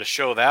for, and to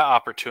show that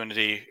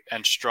opportunity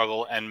and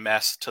struggle and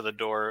mess to the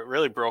door, it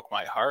really broke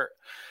my heart.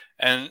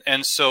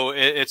 And so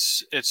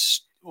it's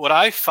what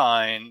I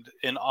find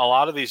in a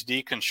lot of these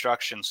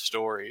deconstruction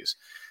stories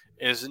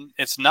is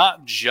it's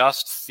not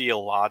just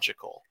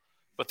theological,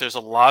 but there's a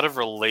lot of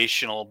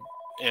relational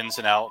ins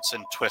and outs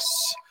and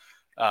twists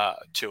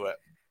to it.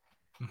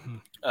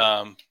 Mm-hmm.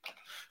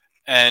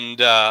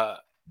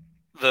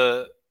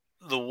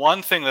 The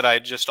one thing that I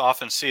just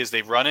often see is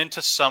they run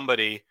into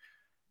somebody,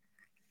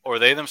 or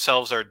they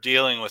themselves are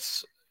dealing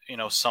with, you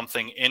know,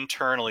 something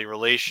internally,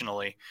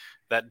 relationally,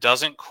 that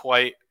doesn't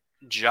quite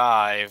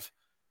jive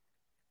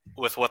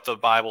with what the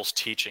Bible's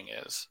teaching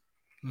is.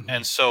 Mm-hmm.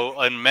 And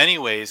so in many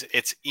ways,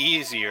 it's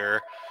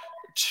easier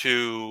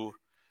to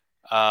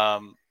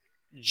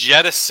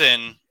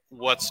jettison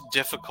what's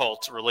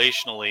difficult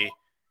relationally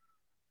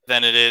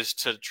than it is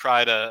to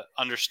try to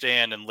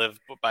understand and live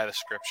by the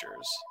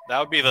scriptures. That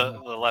would be the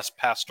less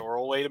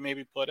pastoral way to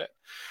maybe put it.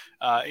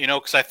 You know,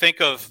 because I think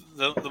of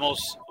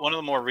one of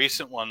the more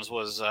recent ones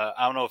was, I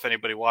don't know if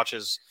anybody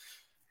watches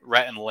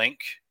Rhett and Link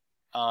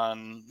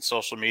on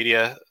social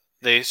media.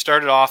 They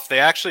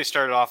actually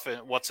started off in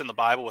What's in the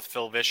Bible with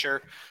Phil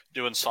Vischer,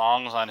 doing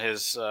songs on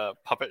his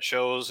puppet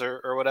shows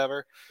or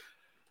whatever.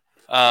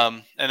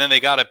 And then they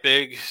got a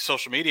big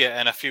social media,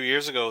 and a few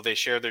years ago they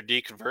shared their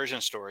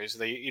deconversion stories.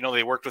 They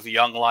worked with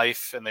Young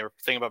Life, and they were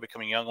thinking about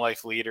becoming Young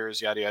Life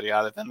leaders, yada yada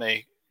yada. Then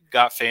they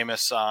got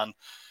famous on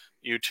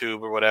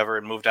YouTube or whatever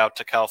and moved out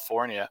to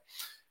California.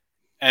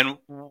 And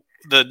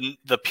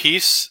the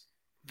piece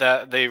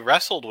that they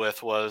wrestled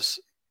with was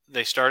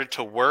they started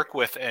to work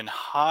with and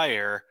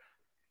hire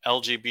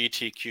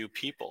LGBTQ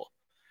people,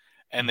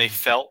 and they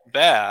felt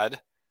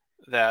bad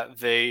that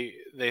they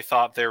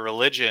thought their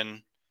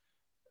religion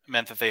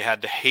meant that they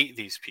had to hate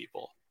these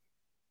people.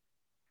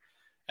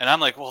 And I'm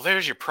like, well,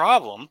 there's your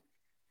problem.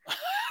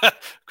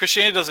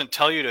 Christianity doesn't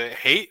tell you to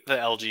hate the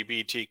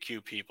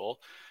LGBTQ people.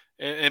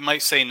 It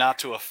might say not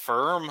to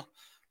affirm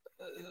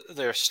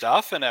their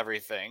stuff and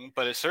everything,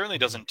 but it certainly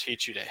doesn't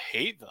teach you to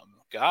hate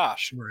them.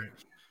 Gosh. Right.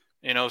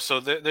 You know, so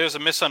there's a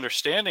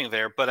misunderstanding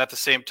there, but at the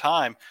same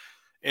time,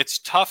 it's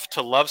tough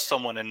to love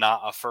someone and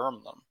not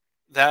affirm them.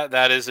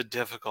 That is a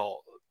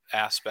difficult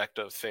aspect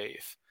of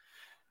faith.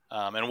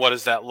 And what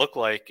does that look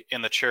like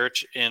in the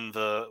church, in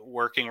the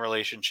working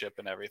relationship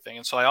and everything?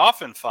 And so I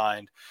often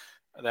find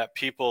that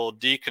people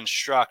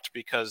deconstruct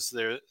because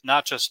they're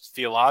not just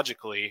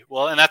theologically,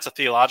 well, and that's a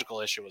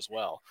theological issue as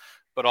well,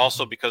 but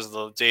also because of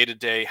the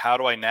day-to-day, how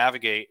do I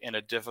navigate in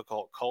a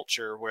difficult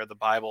culture where the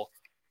Bible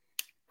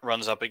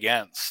runs up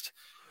against?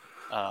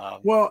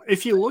 Well,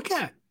 if you look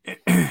at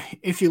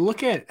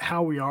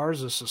how we are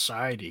as a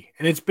society,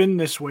 and it's been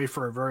this way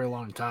for a very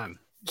long time,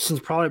 since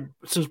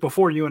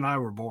before you and I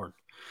were born,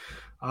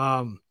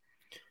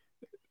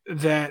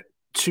 that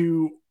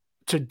to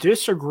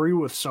disagree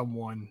with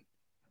someone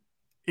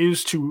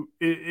is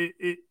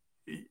if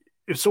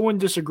someone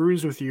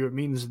disagrees with you, it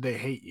means they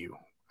hate you.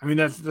 I mean,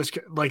 that's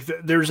like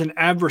there's an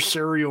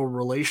adversarial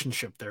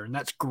relationship there, and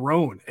that's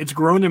grown. It's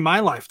grown in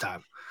my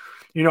lifetime.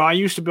 You know, I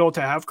used to be able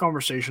to have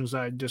conversations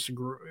that I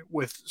disagree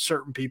with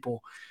certain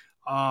people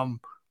that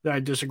I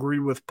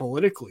disagreed with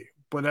politically.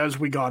 But as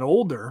we got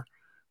older,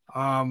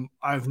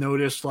 I've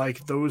noticed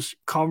like those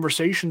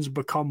conversations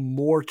become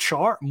more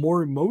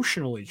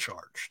emotionally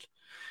charged.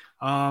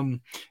 And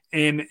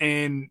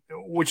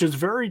which is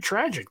very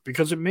tragic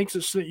because it makes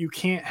it so that you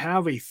can't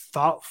have a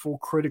thoughtful,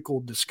 critical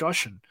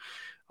discussion.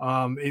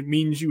 It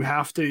means you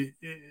have to.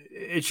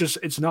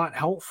 It's not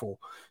helpful.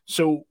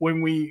 So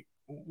when we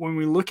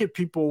look at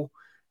people,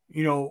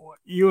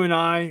 you and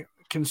I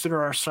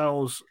consider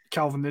ourselves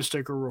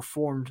Calvinistic or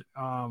Reformed.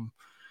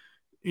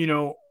 You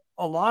know,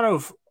 a lot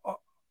of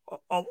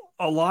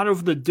a lot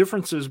of the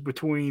differences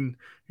between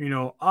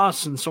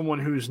us and someone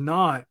who's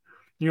not,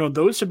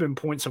 those have been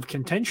points of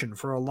contention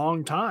for a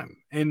long time,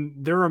 and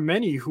there are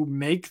many who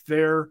make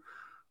their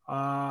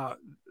uh,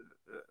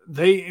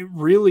 they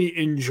really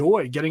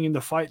enjoy getting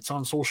into fights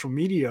on social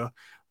media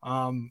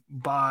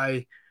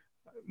by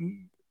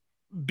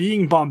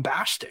being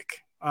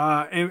bombastic.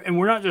 And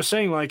we're not just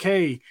saying like,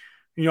 hey,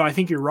 I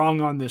think you're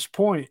wrong on this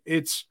point.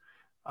 It's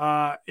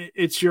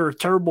you're a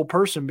terrible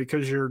person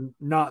because you're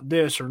not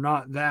this or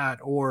not that,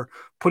 or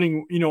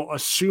putting,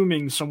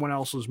 assuming someone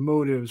else's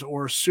motives,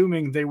 or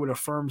assuming they would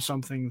affirm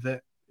something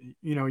that,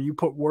 you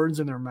put words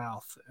in their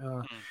mouth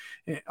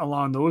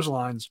along those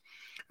lines.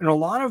 And a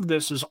lot of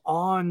this is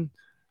on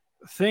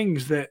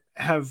things that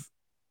have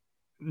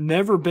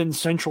never been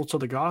central to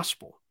the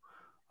gospel.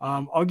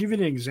 I'll give you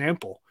an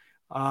example.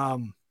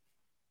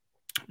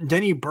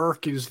 Denny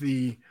Burke is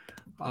the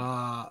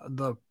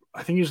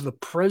I think he's the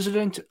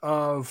president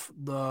of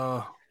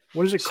the,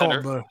 what is it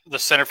Center, called? The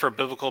Center for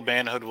Biblical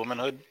Manhood,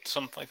 Womanhood,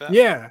 something like that.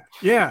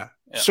 Yeah.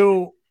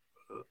 So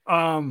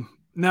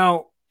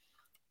now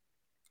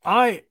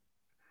I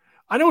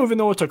don't even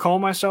know what to call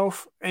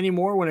myself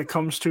anymore when it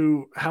comes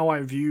to how I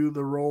view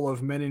the role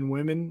of men and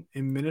women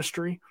in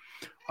ministry,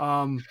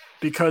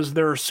 because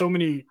there are so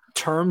many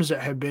terms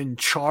that have been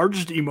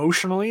charged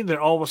emotionally that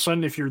all of a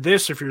sudden, if you're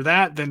this, if you're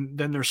that, then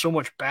there's so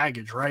much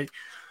baggage, right?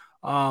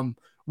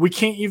 We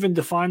can't even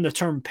define the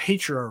term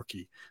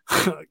patriarchy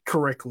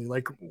correctly.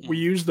 Like, we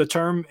use the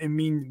term and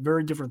mean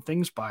very different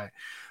things by it.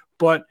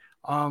 But,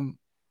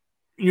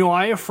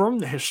 I affirm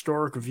the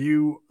historic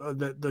view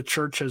that the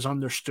church has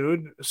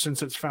understood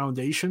since its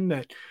foundation,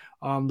 that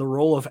the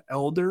role of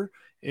elder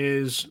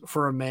is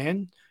for a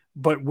man,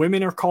 but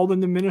women are called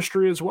into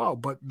ministry as well.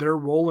 But their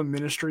role in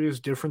ministry is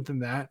different than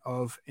that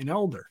of an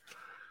elder.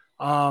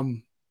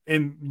 And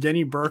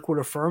Denny Burke would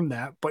affirm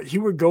that, but he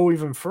would go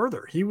even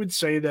further. He would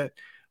say that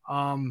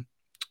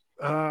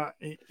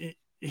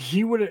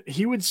he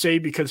would say,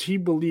 because he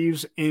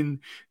believes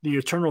in the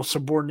eternal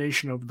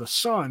subordination of the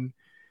Son,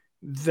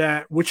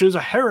 that, which is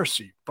a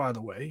heresy, by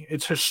the way,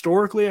 it's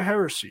historically a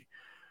heresy.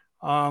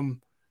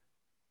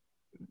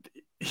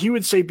 He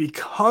would say,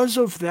 because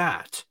of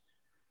that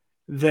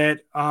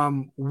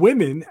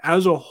women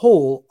as a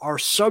whole are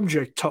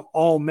subject to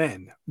all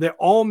men, that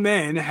all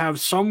men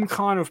have some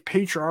kind of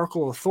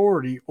patriarchal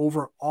authority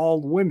over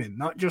all women,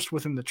 not just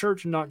within the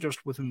church and not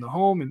just within the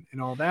home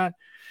and all that.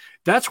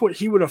 That's what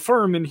he would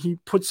affirm, and he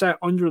puts that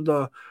under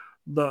the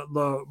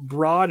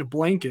broad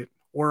blanket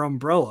or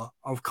umbrella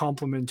of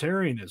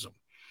complementarianism.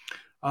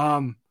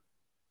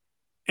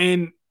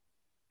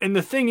 And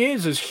the thing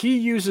is he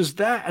uses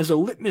that as a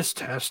litmus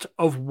test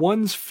of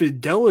one's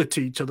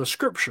fidelity to the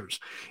scriptures.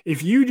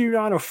 If you do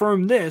not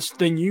affirm this,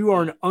 then you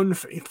are an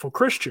unfaithful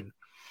Christian.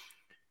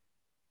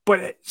 But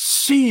it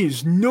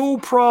sees no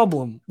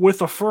problem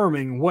with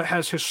affirming what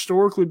has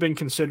historically been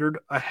considered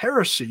a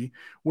heresy,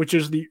 which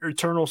is the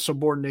eternal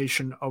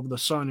subordination of the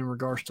Son in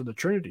regards to the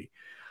Trinity.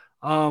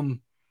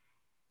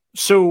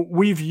 So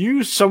we've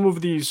used some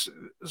of these.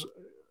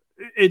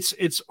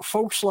 It's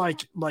folks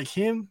like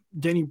him,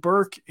 Denny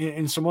Burke,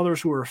 and some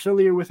others who are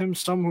affiliated with him,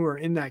 some who are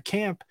in that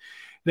camp,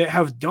 that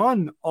have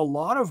done a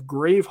lot of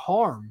grave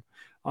harm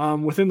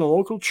within the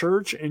local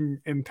church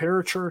and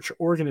parachurch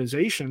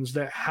organizations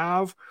that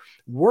have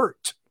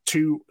worked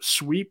to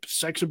sweep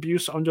sex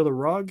abuse under the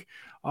rug,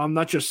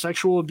 not just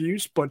sexual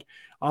abuse, but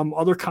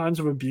other kinds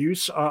of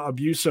abuse,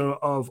 abuse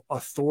of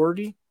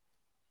authority,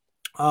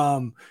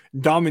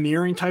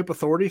 domineering type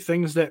authority,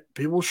 things that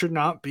people should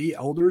not be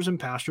elders and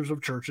pastors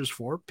of churches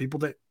for, people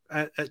that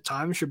at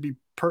times should be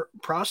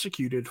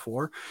prosecuted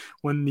for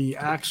when the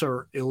acts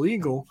are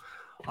illegal.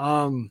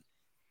 You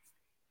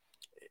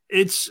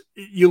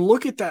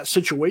look at that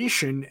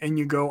situation and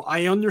you go,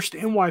 I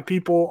understand why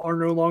people are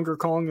no longer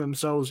calling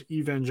themselves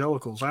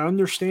evangelicals. I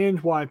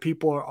understand why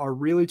people are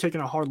really taking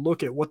a hard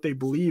look at what they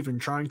believe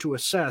and trying to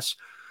assess,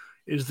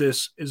 is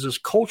this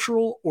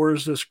cultural or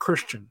is this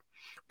Christian?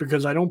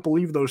 Because I don't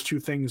believe those two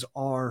things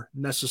are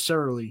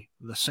necessarily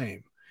the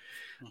same.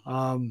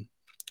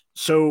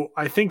 So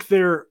I think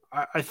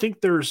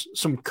there's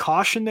some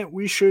caution that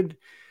we should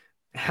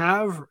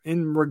have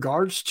in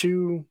regards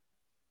to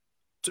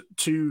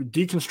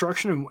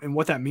deconstruction and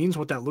what that means,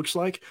 what that looks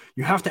like.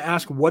 You have to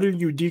ask, what are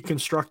you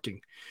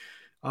deconstructing?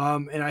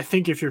 And I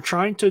think if you're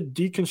trying to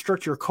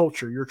deconstruct your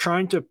culture, you're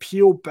trying to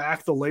peel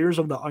back the layers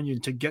of the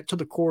onion to get to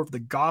the core of the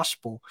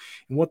gospel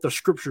and what the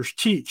scriptures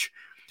teach,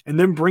 and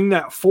then bring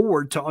that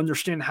forward to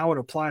understand how it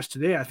applies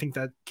today, I think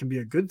that can be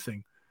a good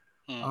thing.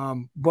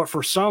 But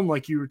for some,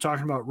 like you were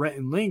talking about, Rhett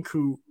and Link,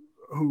 who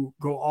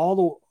go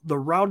all the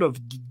route of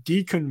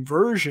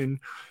deconversion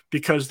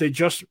because they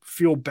just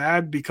feel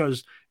bad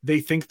because they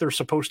think they're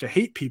supposed to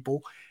hate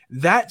people.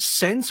 That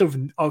sense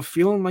of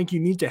feeling like you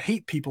need to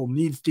hate people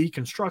needs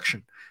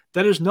deconstruction.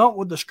 That is not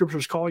what the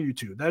scriptures call you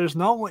to. That is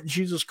not what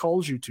Jesus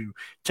calls you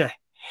to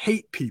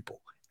hate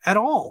people at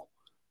all.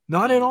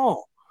 Not at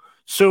all.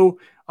 So,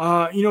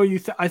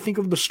 I think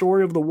of the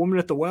story of the woman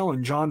at the well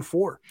in John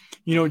 4.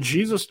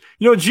 Jesus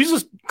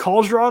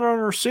calls her out on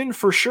her sin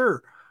for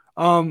sure.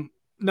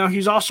 Now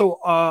he's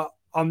also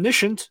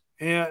omniscient,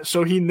 and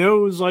so he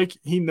knows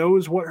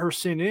what her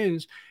sin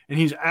is, and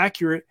he's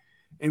accurate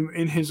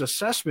in his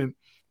assessment.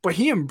 But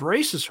he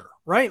embraces her,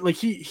 right? Like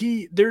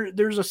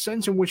there's a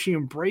sense in which he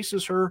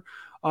embraces her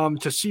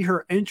to see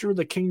her enter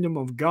the kingdom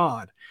of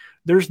God.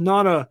 There's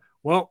not a,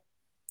 well,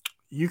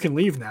 you can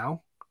leave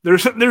now.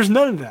 There's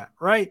none of that,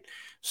 right?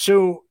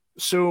 So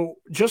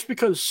just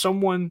because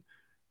someone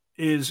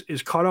is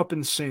caught up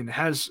in sin,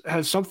 has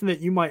something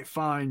that you might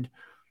find,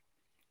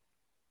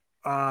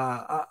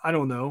 I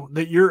don't know,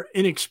 that you're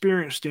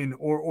inexperienced in,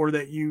 or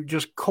that you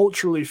just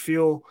culturally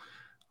feel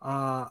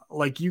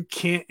like you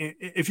can't,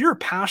 if you're a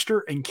pastor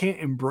and can't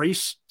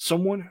embrace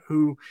someone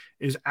who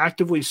is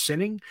actively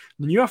sinning,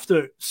 then you have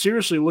to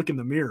seriously look in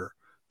the mirror,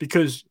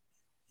 because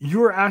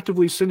you're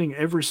actively sinning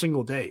every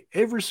single day.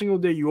 Every single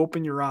day you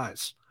open your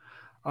eyes.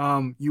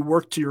 You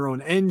work to your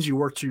own ends. You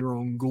work to your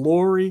own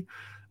glory.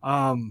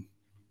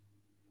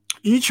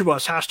 Each of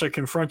us has to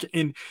confront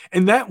it.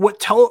 And that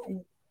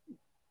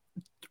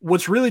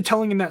what's really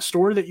telling in that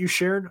story that you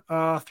shared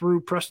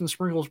through Preston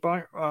Sprinkle's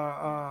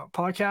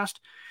podcast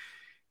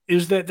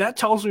is that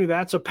tells me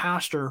that's a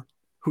pastor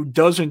who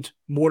doesn't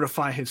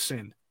mortify his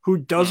sin, who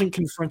doesn't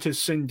confront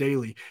his sin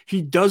daily.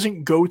 He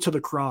doesn't go to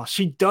the cross.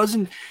 He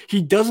doesn't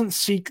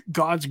seek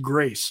God's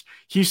grace.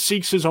 He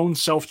seeks his own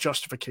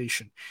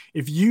self-justification.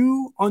 If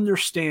you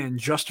understand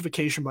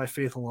justification by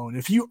faith alone,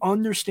 if you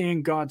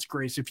understand God's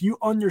grace, if you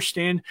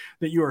understand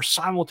that you are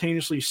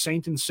simultaneously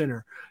saint and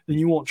sinner, then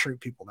you won't treat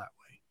people that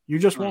way. You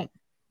just won't.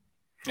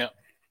 Yeah.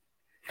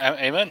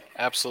 Amen.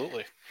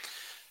 Absolutely.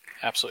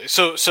 Absolutely.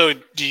 So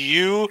do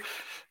you,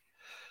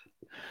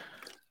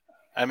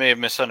 I may have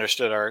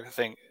misunderstood our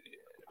thing.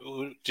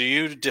 Do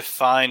you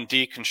define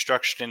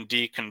deconstruction and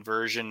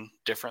deconversion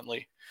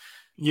differently?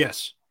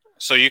 Yes.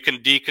 So you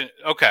can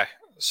okay.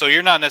 So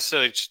you're not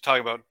necessarily just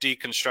talking about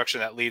deconstruction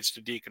that leads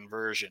to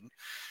deconversion.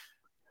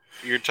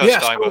 You're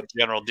just talking about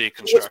general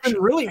deconstruction. What's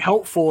been really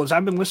helpful is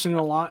I've been listening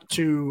a lot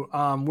to,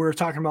 we were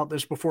talking about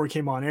this before we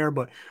came on air,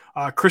 but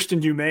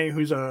Kristen Dumais,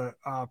 who's a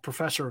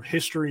professor of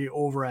history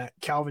over at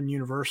Calvin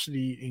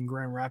University in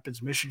Grand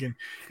Rapids, Michigan.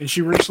 And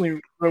she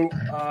recently wrote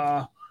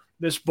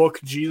this book,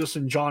 Jesus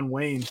and John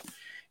Wayne.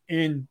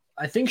 And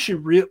I think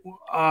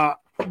I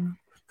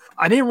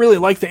didn't really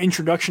like the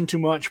introduction too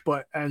much,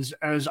 but as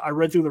I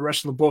read through the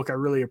rest of the book, I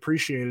really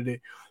appreciated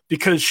it,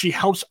 because she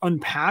helps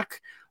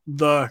unpack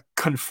the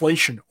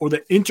conflation or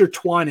the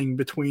intertwining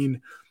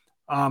between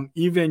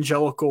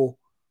evangelical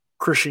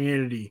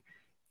Christianity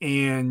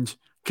and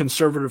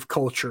conservative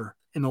culture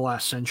in the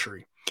last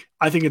century.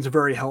 I think it's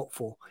very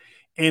helpful.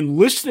 And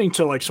listening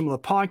to like some of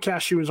the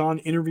podcasts she was on,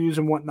 interviews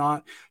and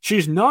whatnot,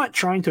 she's not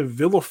trying to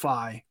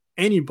vilify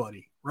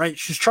anybody, right?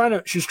 She's trying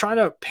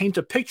to paint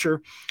a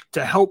picture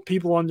to help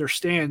people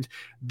understand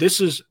this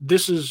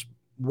is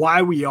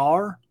why we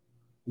are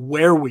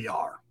where we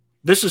are.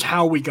 This is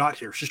how we got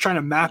here. She's trying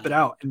to map it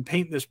out and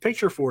paint this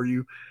picture for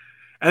you,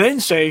 and then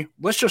say,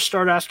 let's just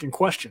start asking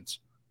questions,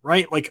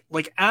 right?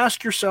 Like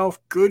ask yourself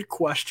good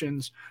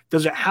questions.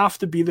 Does it have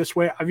to be this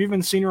way? I've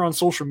even seen her on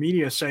social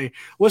media say,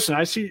 listen,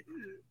 I see,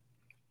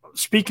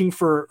 speaking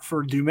for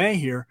Dumais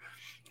here,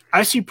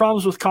 I see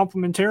problems with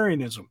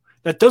complementarianism.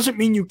 That doesn't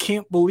mean you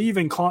can't believe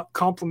in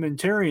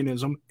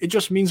complementarianism. It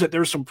just means that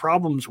there's some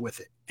problems with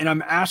it. And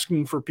I'm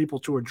asking for people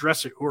to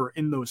address it who are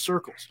in those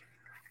circles.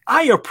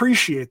 I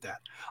appreciate that.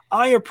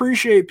 I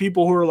appreciate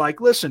people who are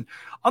like, listen,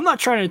 I'm not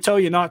trying to tell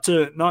you not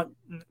that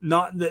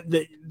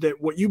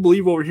what you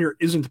believe over here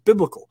isn't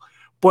biblical,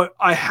 but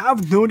I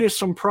have noticed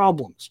some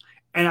problems,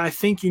 and I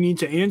think you need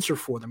to answer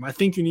for them. I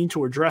think you need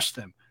to address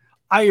them.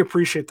 I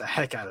appreciate the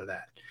heck out of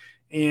that.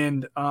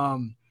 And a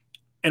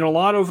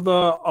lot of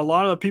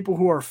the people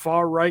who are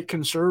far right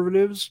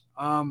conservatives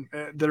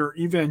that are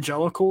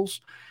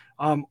evangelicals,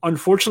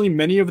 unfortunately,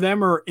 many of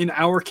them are in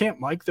our camp,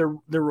 Mike. They're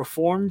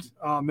Reformed.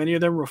 Many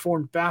of them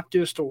Reformed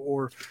Baptist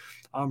or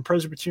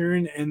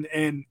Presbyterian,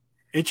 and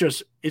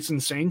it's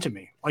insane to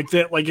me. Like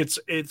that, like it's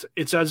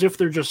as if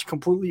they're just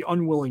completely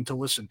unwilling to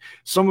listen.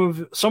 Some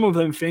of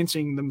them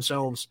fancying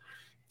themselves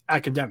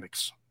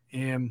academics,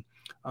 and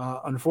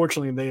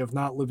unfortunately, they have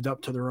not lived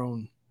up to their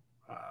own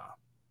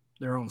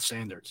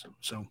standards.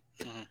 So,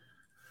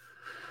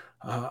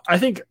 I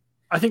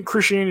think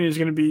Christianity is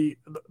going to be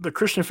the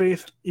Christian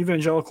faith,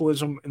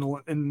 evangelicalism in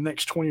the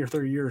next 20 or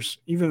 30 years,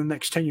 even the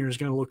next 10 years, is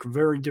going to look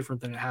very different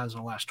than it has in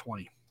the last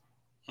 20.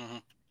 Mm-hmm.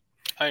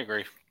 I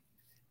agree.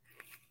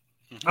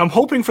 Mm-hmm. I'm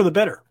hoping for the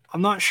better.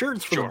 I'm not sure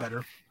it's for the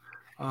better.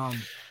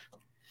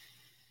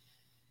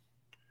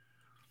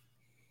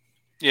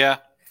 Yeah,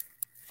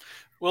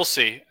 we'll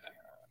see.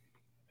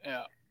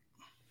 Yeah,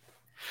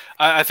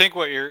 I think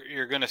what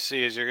you're going to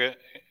see is you're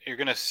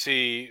going to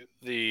see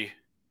the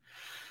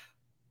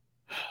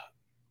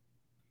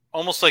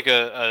almost like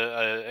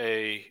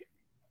a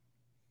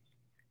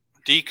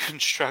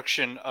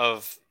deconstruction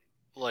of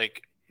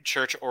like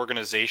church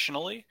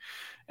organizationally,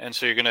 and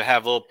so you're going to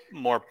have little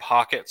more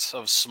pockets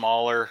of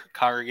smaller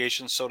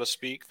congregations, so to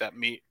speak, that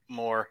meet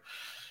more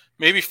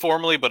maybe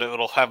formally, but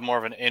it'll have more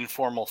of an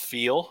informal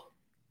feel.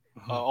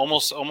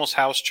 Almost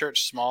house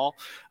church small.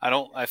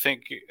 I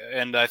think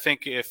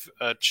if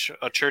a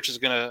church is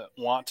going to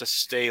want to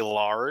stay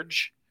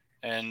large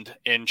and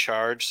in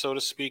charge, so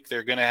to speak,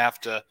 they're going to have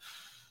to,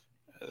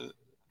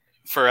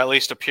 for at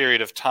least a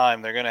period of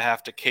time, they're going to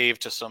have to cave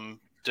to some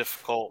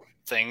difficult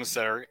things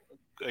that are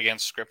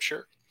against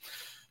Scripture.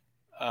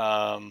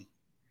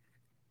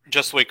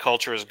 Just the way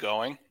culture is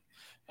going.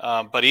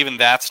 But even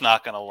that's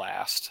not going to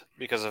last,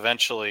 because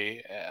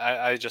eventually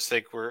I just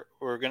think we're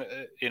going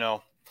to,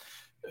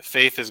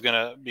 faith is going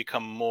to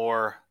become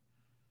more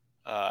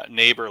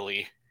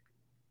neighborly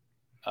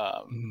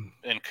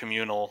and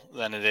communal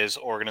than it is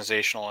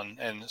organizational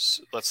and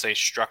let's say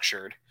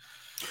structured.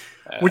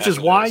 Which is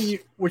why,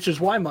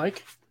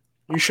 Mike,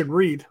 you should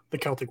read The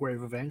Celtic Way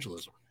of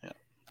Evangelism. Yeah.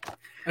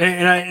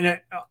 And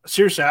I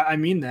seriously, I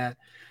mean that.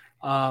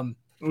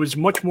 It was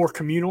much more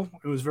communal.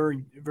 It was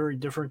very, very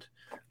different.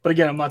 But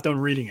again, I'm not done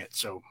reading it,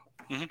 so.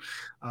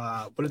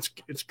 But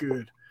it's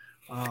good.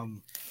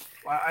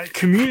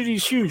 Community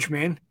is huge,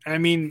 man. I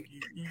mean,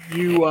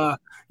 you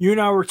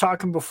and I were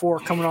talking before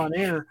coming on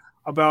air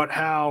about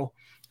how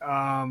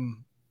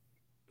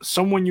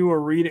someone you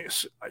were reading,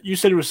 you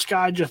said it was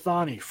Sky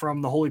Jathani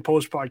from the Holy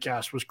Post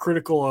podcast, was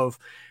critical of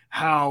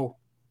how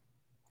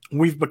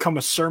we've become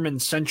a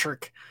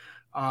sermon-centric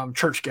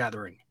church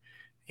gathering,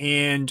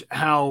 and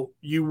how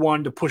you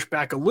wanted to push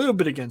back a little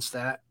bit against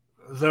that,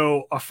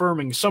 though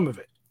affirming some of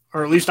it,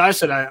 or at least I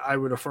said I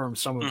would affirm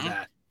some of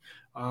that.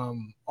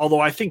 Although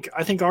I think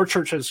our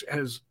church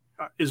is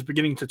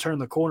beginning to turn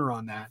the corner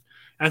on that.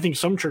 And I think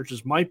some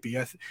churches might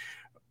be.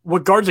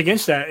 What guards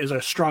against that is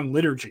a strong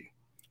liturgy.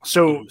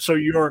 So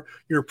your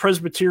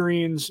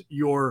Presbyterians,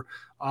 your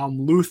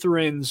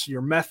Lutherans,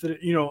 your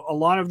Methodist, a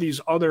lot of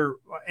these other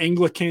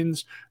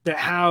Anglicans that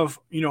have,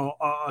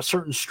 a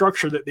certain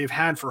structure that they've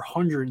had for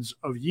hundreds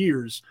of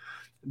years,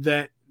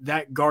 that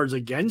guards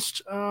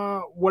against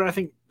what I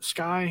think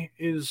Sky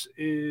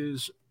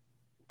is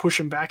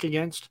pushing back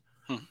against.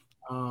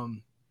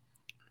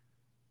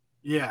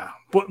 Yeah,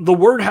 but the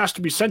word has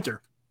to be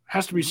centric.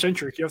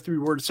 You have to be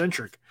word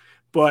centric.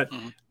 But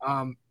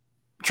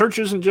church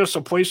isn't just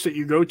a place that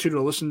you go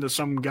to listen to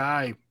some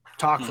guy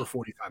talk for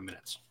 45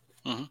 minutes.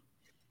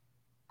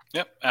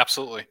 Yep,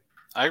 absolutely.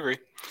 I agree.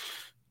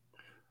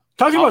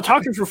 Talking about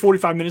talking for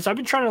 45 minutes, I've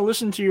been trying to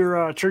listen to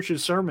your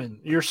church's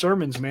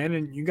sermons, man,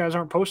 and you guys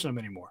aren't posting them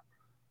anymore.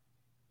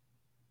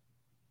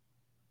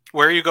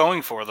 Where are you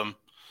going for them?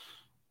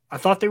 I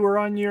thought they were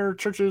on your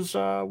church's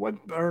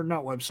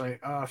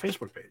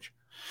Facebook page.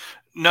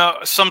 No,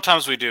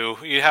 sometimes we do.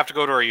 You have to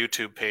go to our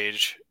YouTube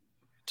page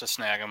to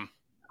snag them.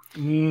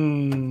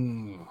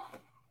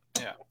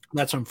 Yeah,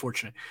 that's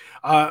unfortunate.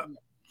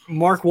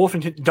 Mark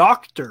Wolfington,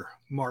 Dr.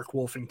 Mark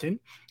Wolfington,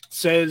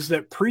 says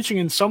that preaching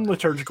in some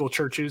liturgical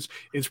churches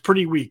is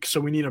pretty weak, so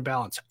we need a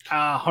balance.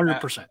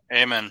 100%.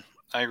 Amen.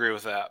 I agree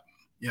with that.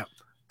 Yeah.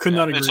 Could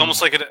not agree. It's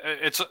almost like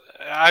it's.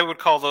 I would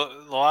call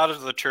a lot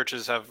of the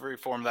churches have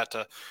reformed that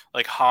to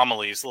like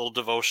homilies, little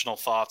devotional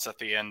thoughts at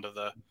the end of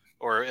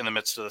or in the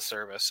midst of the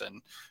service.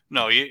 And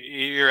no,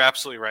 you're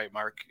absolutely right,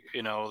 Mark.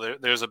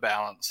 There's a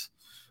balance.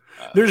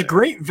 There's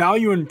great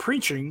value in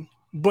preaching,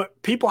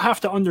 but people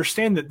have to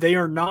understand that they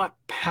are not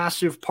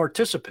passive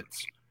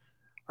participants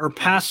or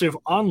passive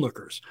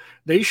onlookers.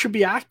 They should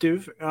be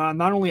active,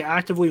 not only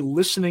actively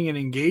listening and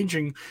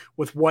engaging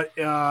with what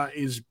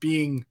is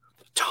being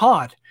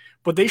taught,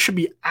 but they should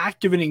be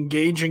active and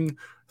engaging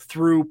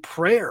through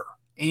prayer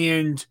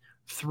and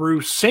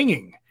through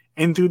singing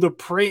and through the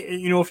pray.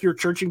 If your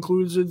church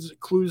includes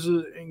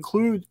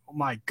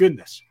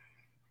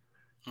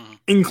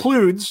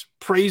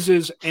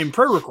praises and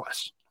prayer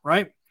requests,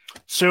 right?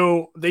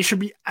 So they should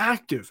be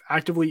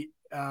actively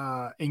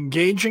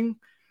engaging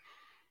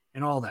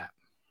and all that.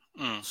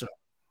 So,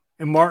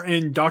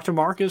 and Dr.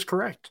 Mark is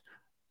correct.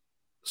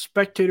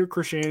 Spectator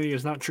Christianity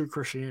is not true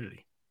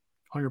Christianity.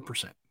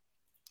 100%.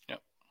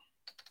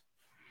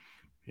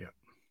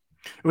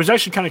 It was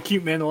actually kind of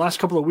cute, man. The last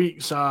couple of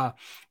weeks,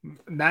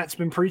 Matt's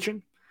been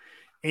preaching,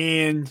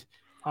 and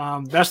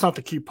that's not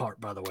the cute part,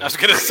 by the way. I was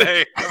going to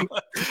say,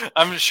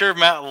 I'm sure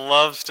Matt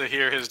loves to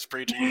hear his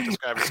preaching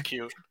described as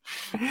cute.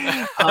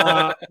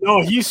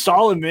 No, he's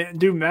solid, man.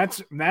 Dude,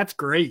 Matt's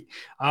great.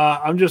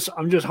 I'm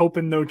just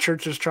hoping no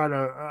churches try to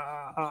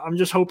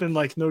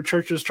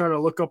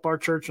look up our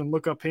church and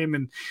look up him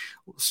and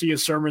see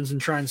his sermons and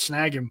try and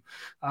snag him,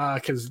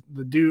 because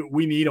the dude,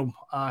 we need him.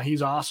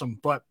 He's awesome,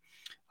 but.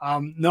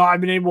 No,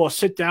 I've been able to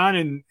sit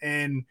down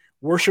and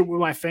worship with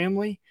my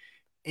family,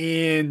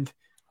 and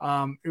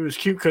it was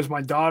cute because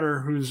my daughter,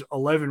 who's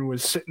 11,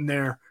 was sitting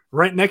there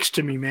right next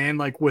to me, man,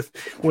 like with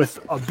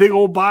a big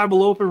old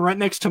Bible open right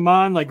next to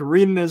mine, like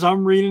reading as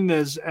I'm reading,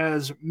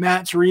 as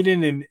Matt's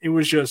reading, and it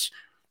was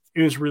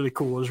really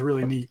cool. It was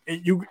really neat.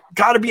 You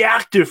got to be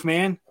active,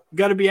 man. You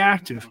got to be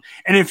active.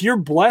 And if you're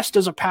blessed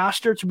as a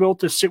pastor to be able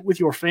to sit with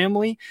your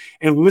family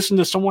and listen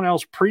to someone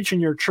else preach in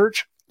your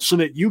church so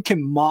that you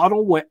can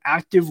model what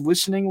active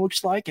listening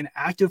looks like and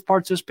active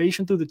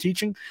participation through the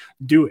teaching,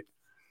 do it.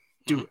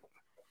 Do it.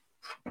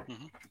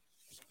 Mm-hmm.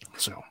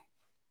 So,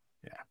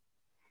 yeah.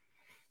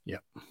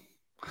 Yep.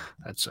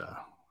 That's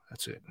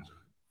it.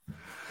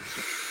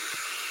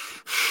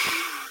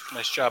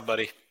 Nice job,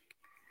 buddy.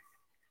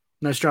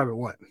 Nice job at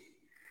what?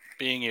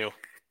 Being you.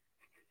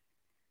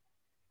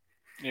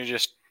 You're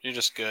just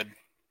good.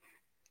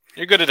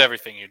 You're good at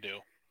everything you do.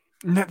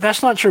 No,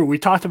 that's not true. We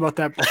talked about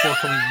that before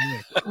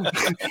coming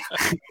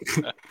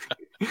in.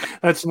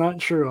 That's not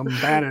true. I'm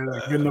bad at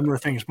a good number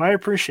of things, but I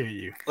appreciate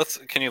you.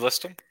 Can you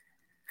list them?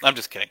 I'm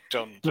just kidding.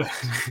 Don't.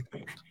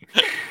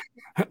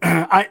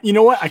 You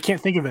know what? I can't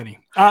think of any.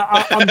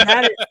 I'm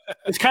bad at.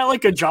 It's kind of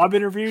like a job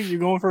interview. You're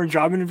going for a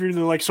job interview.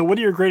 They're like, "So, what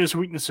are your greatest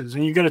weaknesses?"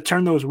 And you got to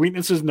turn those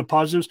weaknesses into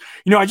positives.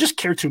 I just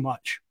care too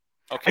much.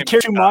 Okay, I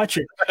care too much.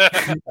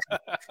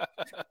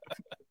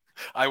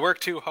 I work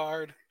too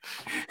hard.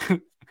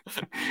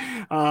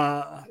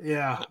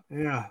 Yeah.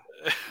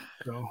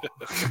 So,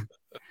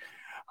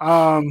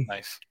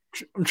 nice.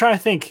 I'm trying to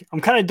think.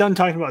 I'm kind of done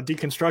talking about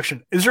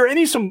deconstruction. Is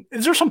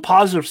there some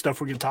positive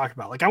stuff we can talk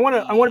about? Like I want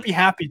to be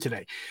happy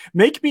today.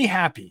 Make me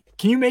happy.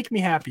 Can you make me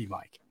happy,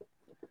 Mike?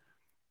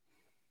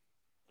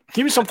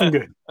 Give me something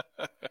good.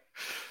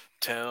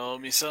 Tell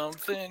me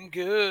something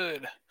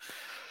good.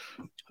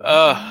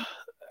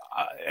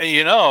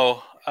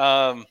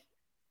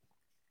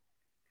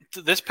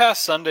 This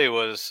past Sunday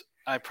was,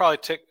 I probably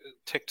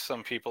ticked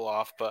some people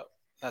off, but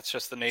that's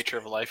just the nature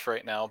of life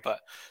right now. But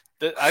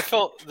I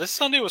felt this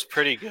Sunday was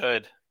pretty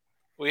good.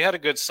 We had a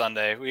good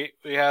Sunday. We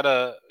had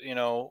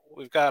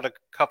we've got a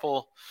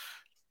couple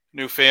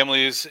new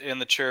families in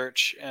the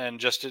church, and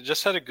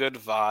just had a good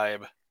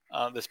vibe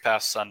this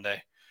past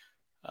Sunday.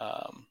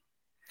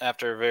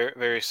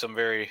 After some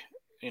very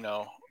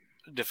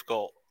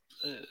difficult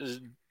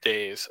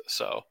days,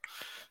 so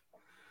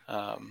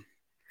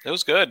it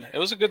was good. It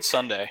was a good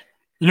Sunday.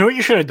 You know what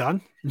you should have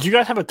done? Do you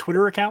guys have a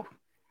Twitter account?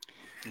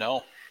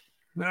 No,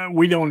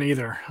 we don't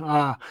either.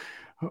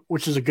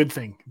 Which is a good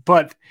thing.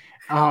 But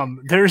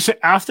there's,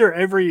 after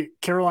every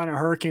Carolina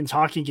Hurricanes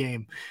hockey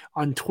game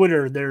on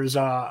Twitter, there's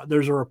a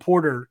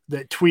reporter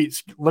that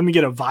tweets, "Let me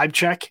get a vibe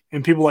check,"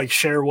 and people like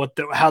share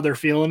how they're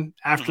feeling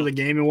after the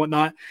game and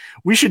whatnot.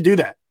 We should do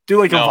that. Do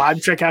like a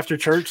vibe check after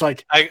church.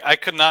 Like I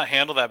could not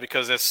handle that,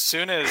 because as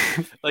soon as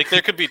like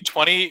there could be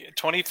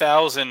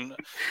 20,000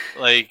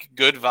 like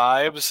good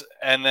vibes,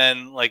 and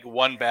then like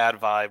one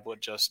bad vibe would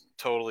just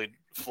totally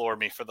floor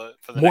me for the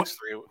next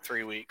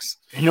 3 weeks.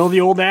 You know the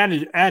old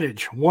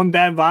adage, one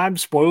bad vibe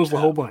spoils the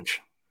whole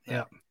bunch.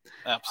 Yeah.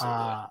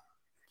 Absolutely.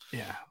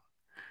 Yeah.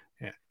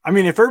 I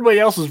mean, if everybody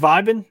else is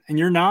vibing and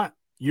you're not,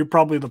 you're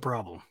probably the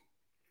problem.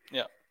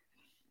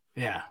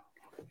 Yeah.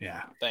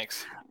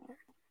 Thanks.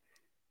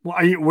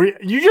 Well,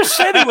 you just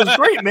said it was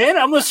great, man.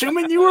 I'm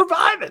assuming you were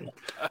vibing.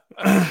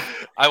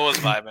 I was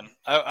vibing.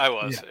 I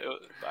was. Yeah. It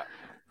was.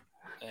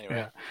 Anyway.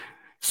 Yeah.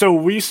 So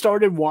we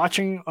started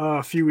watching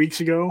a few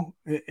weeks ago.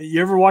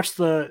 You ever watch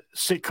the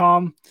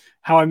sitcom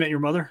How I Met Your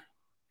Mother?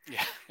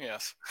 Yeah.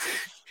 Yes.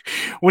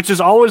 Which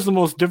is always the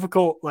most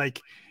difficult.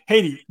 Like,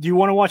 hey, do you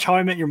want to watch How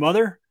I Met Your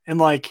Mother? And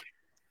like,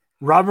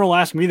 Robin will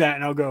ask me that,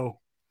 and I'll go,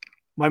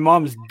 "My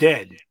mom's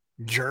dead,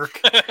 jerk."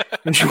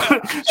 And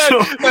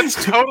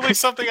that's totally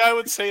something I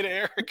would say to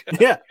Erica.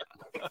 Yeah.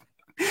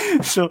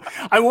 So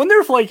I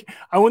wonder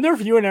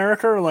if you and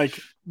Erica are like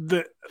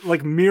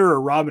mirror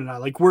Robin and I.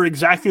 Like we're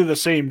exactly the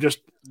same, just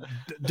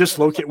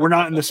dislocate. We're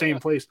not in the same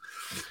place.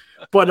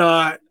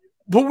 But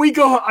we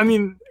go. I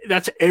mean,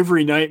 that's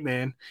every night,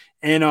 man.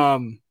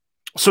 And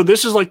so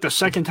this is like the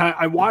second time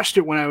I watched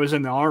it when I was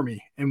in the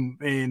Army, and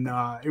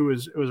it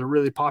was a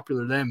really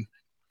popular then.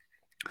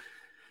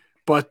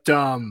 But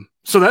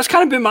so that's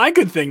kind of been my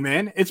good thing,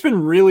 man. It's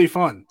been really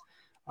fun.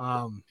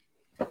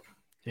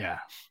 Yeah.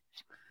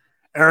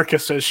 Erica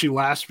says she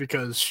laughs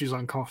because she's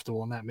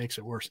uncomfortable, and that makes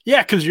it worse.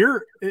 Yeah, because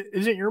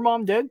isn't your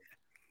mom dead?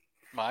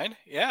 Mine?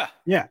 Yeah.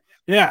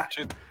 Yeah.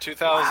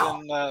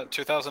 2000, wow.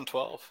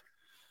 2012.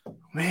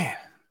 Man.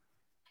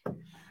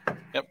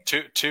 Yep.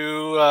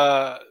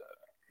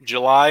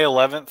 July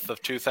 11th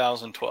of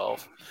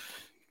 2012.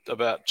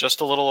 About just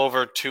a little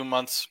over 2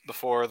 months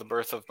before the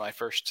birth of my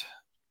first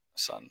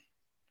son.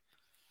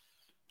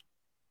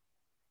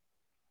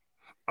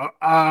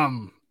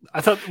 I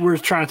thought we were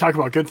trying to talk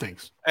about good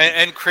things.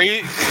 And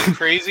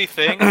crazy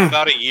thing,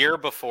 about a year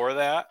before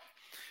that,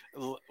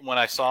 when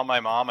I saw my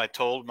mom, I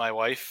told my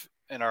wife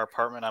in our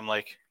apartment, I'm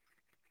like,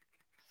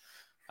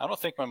 I don't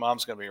think my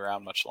mom's going to be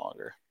around much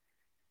longer.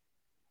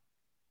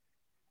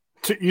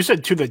 You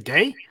said to the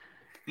day?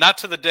 Not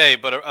to the day,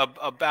 but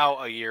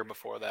about a year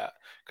before that.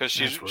 Because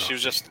she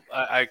was just,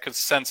 I could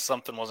sense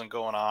something wasn't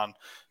going on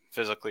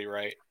physically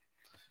right.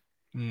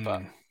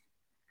 But,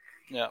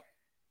 yeah.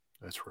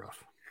 That's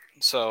rough.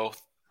 So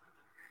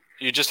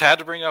you just had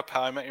to bring up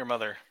How I Met Your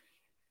Mother.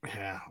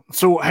 Yeah.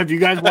 So have you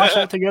guys watched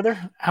that together?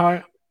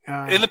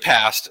 In the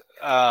past,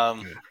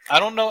 I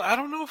don't know. I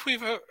don't know if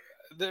we've a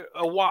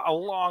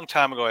long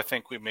time ago. I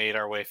think we made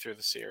our way through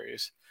the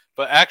series,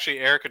 but actually,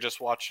 Erica just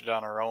watched it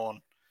on her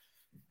own.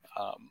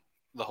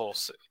 The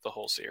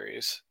whole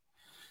series.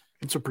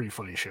 It's a pretty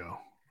funny show.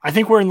 I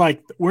think we're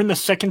in the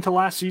second to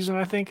last season.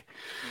 I think.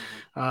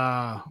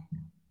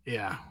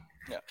 Yeah.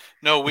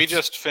 No, we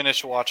just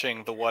finished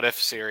watching the What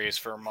If series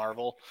for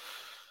Marvel,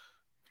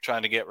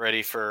 trying to get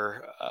ready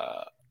for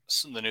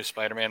the new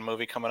Spider-Man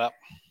movie coming up.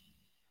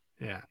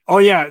 Yeah. Oh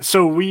yeah.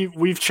 So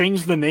we've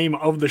changed the name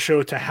of the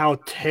show to How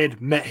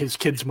Ted Met His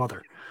Kid's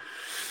Mother.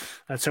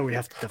 That's how we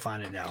have to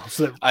define it now.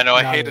 So I know.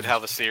 I hated how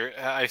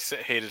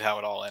hated how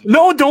it all ended.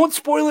 No, don't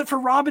spoil it for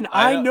Robin.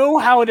 I know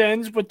how it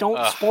ends, but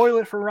don't spoil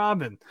it for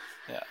Robin.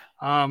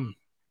 Yeah.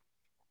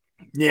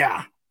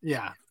 Yeah.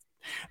 Yeah.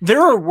 There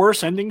are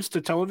worse endings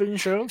to television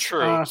shows.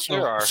 True.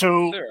 There are.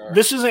 So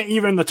this isn't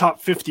even the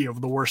top 50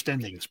 of the worst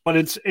endings,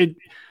 but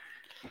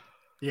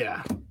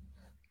yeah.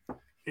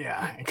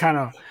 Yeah. It kind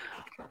of.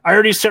 I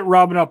already set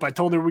Robin up. I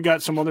told her we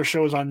got some other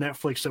shows on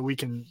Netflix that we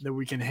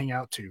can hang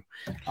out to.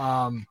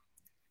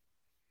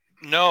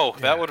 No,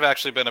 that would have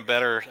actually been a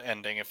better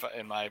ending,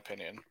 in my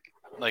opinion.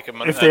 Like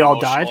if they all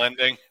died,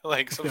 ending,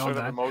 like some sort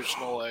of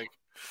emotional, like.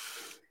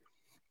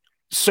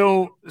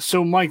 So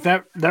Mike,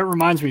 that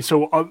reminds me.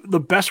 So the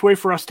best way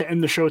for us to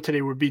end the show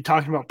today would be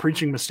talking about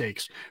preaching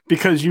mistakes,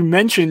 because you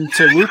mentioned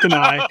to Luke and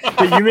I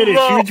that you made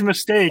a huge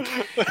mistake.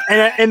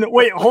 And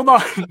wait, hold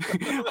on.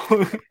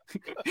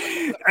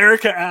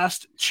 Erica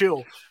asked,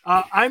 "Chill."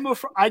 I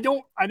don't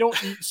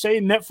say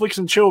Netflix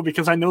and chill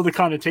because I know the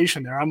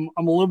connotation there. I'm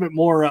a little bit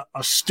more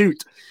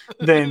astute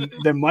than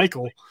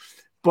Michael,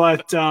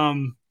 but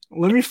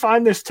let me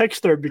find this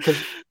text there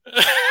because.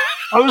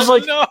 I was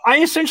like, no.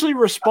 I essentially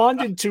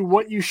responded to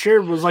what you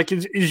shared was like,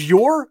 is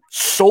your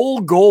sole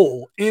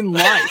goal in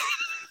life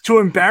to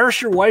embarrass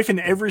your wife in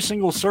every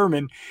single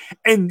sermon?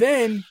 And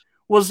then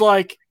was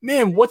like,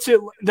 man, what's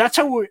it? That's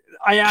how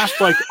I asked,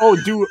 like, oh,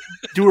 do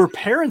her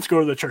parents go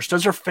to the church?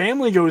 Does her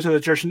family go to the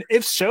church? And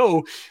if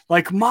so,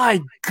 like, my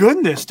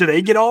goodness, do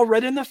they get all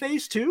red in the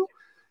face too?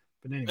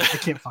 But anyway, I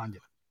can't find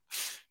it.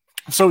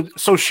 So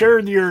share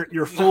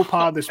your faux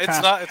pas this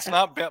past. It's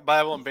not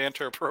Bible and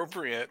banter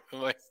appropriate.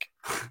 Like.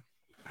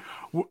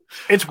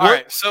 It's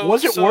right,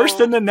 was it worse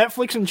than the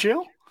Netflix and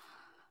chill?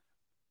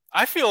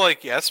 I feel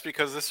like yes,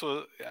 because this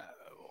was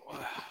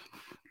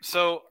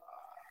so.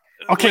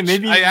 Okay,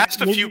 maybe I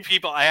asked a few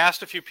people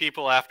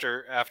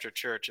after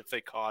church if they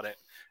caught it,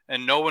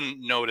 and no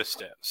one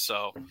noticed it.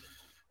 So,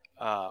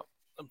 but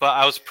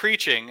I was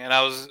preaching and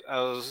I was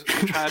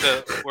trying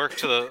to work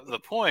to the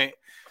point,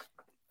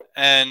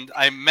 and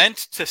I meant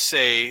to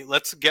say,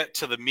 "Let's get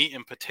to the meat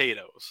and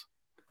potatoes."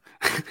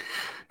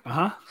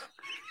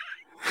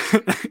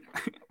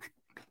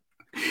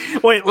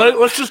 Wait,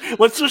 let's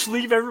just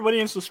leave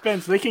everybody in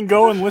suspense. They can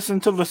go and listen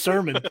to the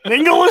sermon. They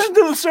can go listen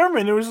to the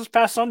sermon. It was this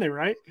past Sunday,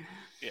 right?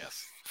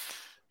 Yes.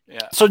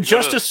 Yeah. So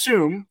just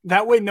assume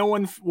that way no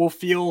one will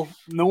feel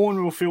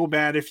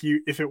bad if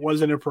it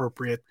wasn't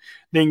appropriate.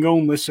 They can go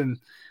and listen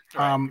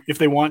if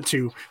they want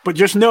to. But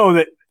just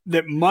know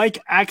that Mike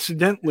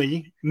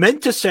accidentally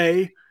meant to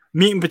say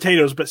meat and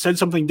potatoes, but said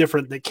something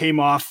different that came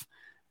off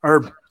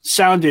or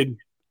sounded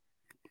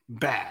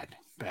bad.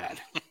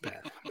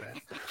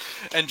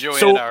 And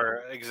Joanne,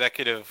 our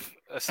executive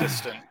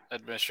assistant,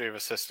 administrative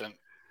assistant.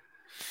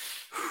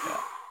 Yeah.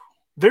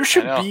 There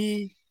should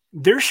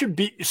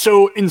be.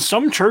 So in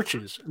some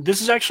churches,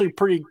 this is actually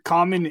pretty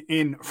common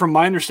from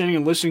my understanding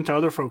and listening to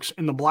other folks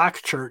in the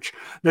Black church,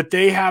 that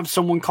they have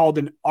someone called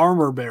an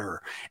armor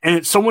bearer. And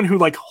it's someone who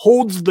like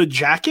holds the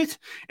jacket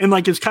and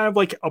like is kind of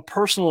like a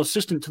personal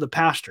assistant to the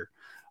pastor.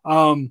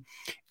 And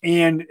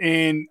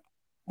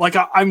like,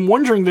 I'm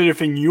wondering that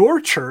if in your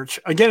church,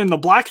 again, in the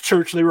Black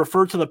church, they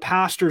refer to the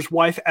pastor's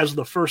wife as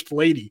the first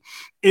lady.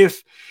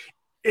 If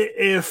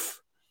your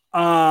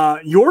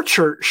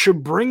church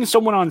should bring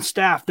someone on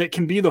staff that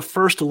can be the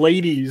first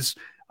lady's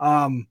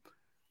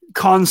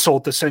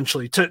consult,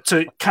 essentially,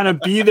 to kind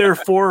of be there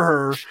for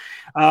her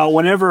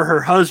whenever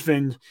her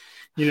husband,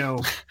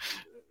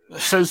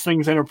 says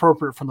things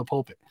inappropriate from the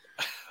pulpit.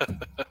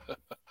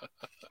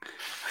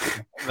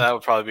 That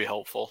would probably be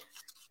helpful.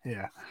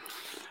 Yeah.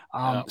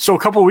 So a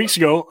couple of weeks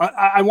ago,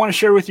 I want to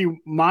share with you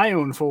my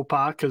own faux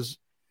pas because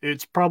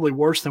it's probably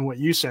worse than what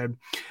you said.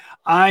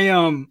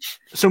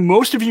 So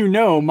most of you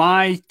know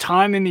my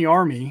time in the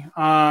Army.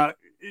 I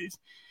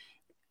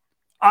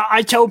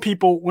tell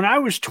people when I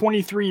was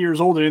 23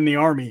 years old and in the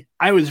Army,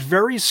 I was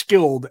very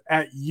skilled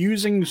at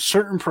using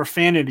certain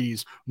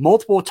profanities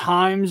multiple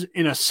times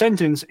in a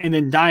sentence and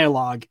in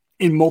dialogue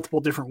in multiple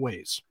different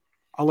ways.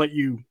 I'll let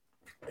you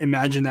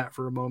imagine that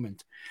for a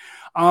moment.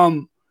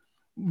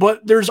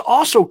 But there's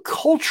also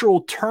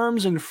cultural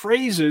terms and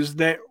phrases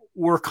that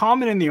were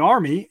common in the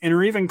Army and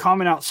are even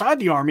common outside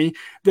the Army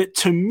that,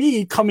 to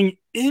me, coming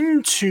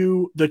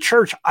into the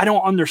church, I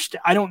don't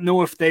understand. I don't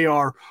know if they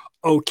are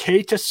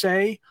okay to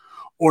say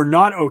or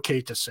not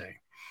okay to say.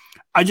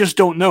 I just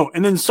don't know.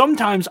 And then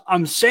sometimes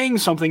I'm saying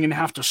something and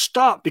have to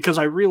stop because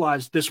I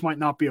realize this might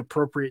not be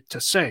appropriate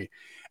to say.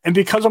 And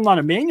because I'm not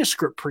a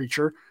manuscript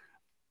preacher,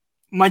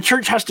 my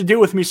church has to deal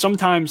with me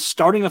sometimes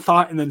starting a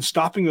thought and then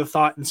stopping the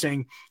thought and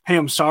saying, hey,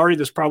 I'm sorry,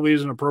 this probably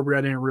isn't appropriate.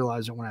 I didn't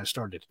realize it when I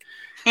started.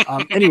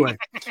 Anyway,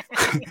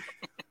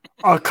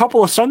 a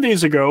couple of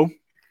Sundays ago,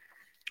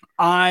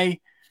 I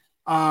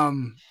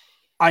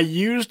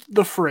used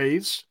the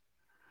phrase,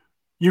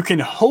 you can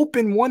hope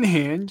in one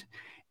hand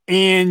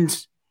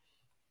and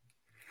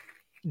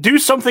do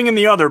something in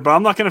the other, but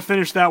I'm not going to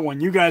finish that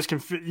one. You guys can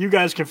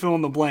fill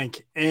in the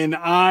blank. And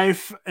I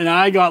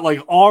got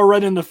like all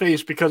red in the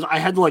face because I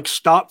had to like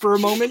stop for a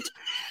moment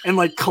and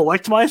like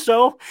collect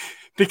myself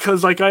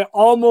because like I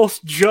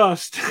almost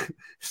just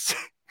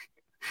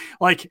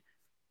like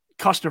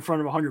cussed in front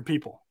of 100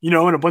 people, and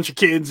a bunch of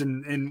kids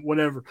and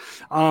whatever.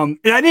 And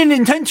I didn't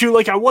intend to,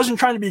 like, I wasn't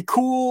trying to be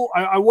cool.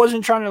 I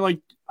wasn't trying to,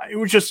 like, it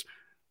was just,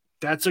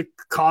 that's a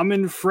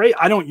common phrase.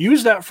 I don't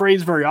use that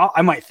phrase very often.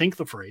 I might think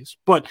the phrase,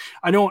 but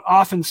I don't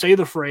often say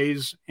the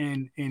phrase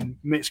in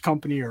mixed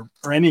company or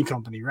any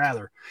company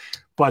rather.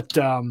 But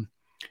so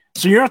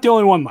you're not the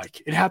only one,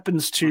 Mike. It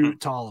happens to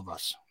all of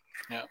us.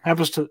 Yeah, it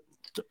happens to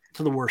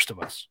the worst of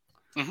us.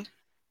 Mm-hmm.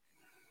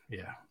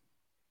 Yeah.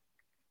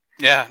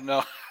 Yeah.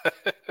 No.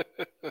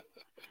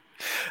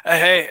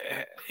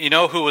 Hey, you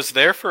know who was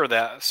there for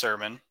that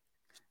sermon?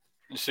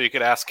 So you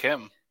could ask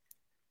him.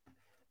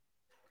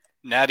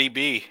 Natty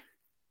B.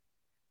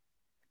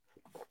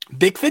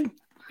 Bickford?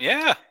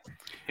 Yeah.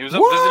 He was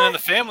up visiting the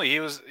family.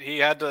 He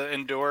had to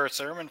endure a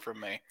sermon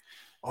from me.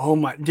 Oh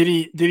my! Did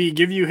he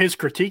give you his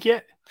critique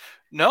yet?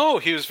 No,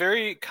 he was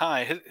very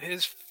kind.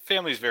 His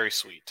family's very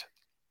sweet.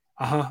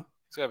 Uh-huh.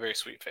 He's got a very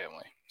sweet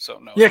family. So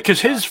no. Yeah,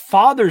 because his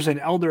father's an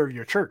elder of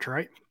your church,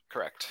 right?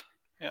 Correct.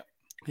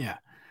 Yeah.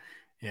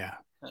 Yeah.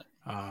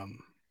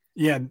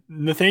 Yeah,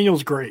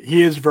 Nathaniel's great.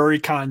 He is very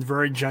kind,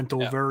 very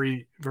gentle,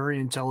 very, very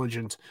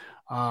intelligent.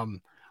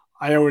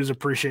 I always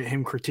appreciate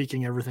him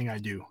critiquing everything I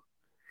do.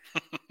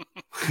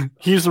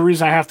 He's the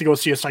reason I have to go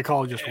see a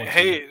psychologist.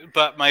 Hey,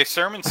 but my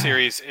sermon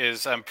series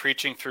is I'm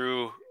preaching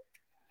through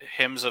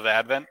hymns of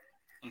Advent,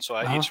 and so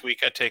each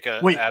week I take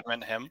a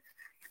Advent hymn.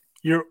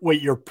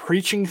 You're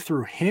preaching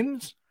through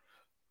hymns?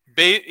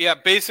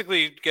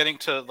 Basically getting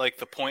to like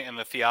the point in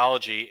the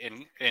theology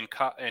in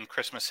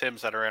Christmas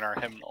hymns that are in our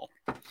hymnal.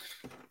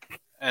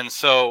 And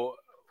so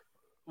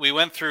we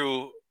went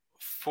through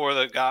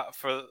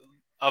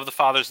of the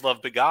Father's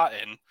love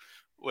begotten,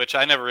 which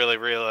I never really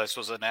realized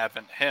was an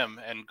Advent hymn,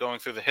 and going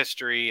through the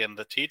history and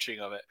the teaching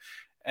of it.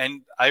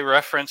 And I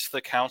referenced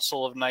the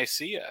Council of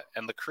Nicaea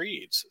and the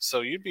creeds.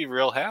 So you'd be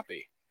real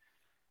happy.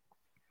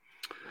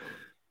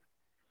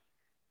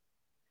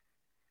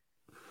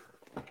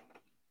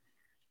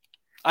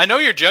 I know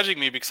you're judging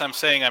me because I'm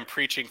saying I'm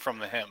preaching from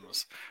the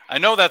hymns. I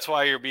know that's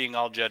why you're being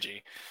all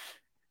judgy.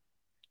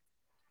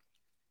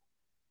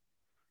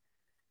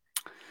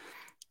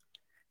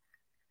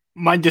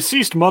 My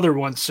deceased mother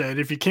once said,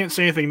 if you can't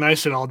say anything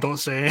nice at all, don't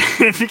say it.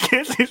 If you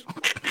can't say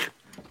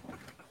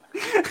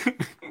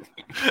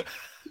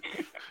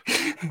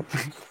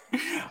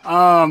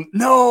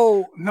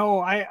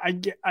no, I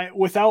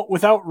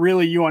without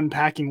really you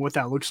unpacking what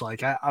that looks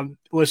like.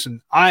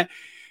 Listen,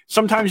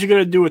 sometimes you got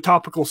to do a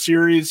topical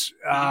series.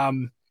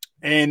 And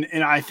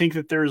I think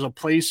that there's a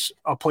place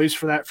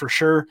for that for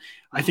sure.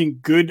 I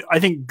think good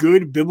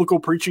biblical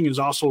preaching is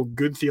also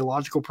good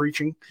theological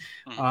preaching.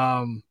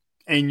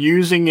 And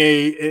using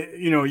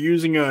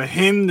a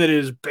hymn that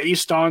is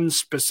based on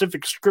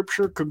specific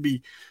scripture could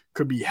be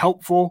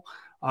helpful.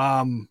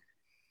 Yeah.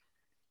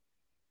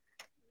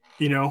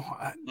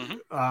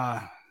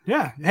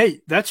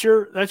 Hey, that's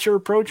your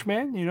approach,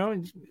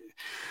 man.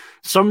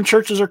 Some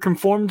churches are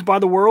conformed by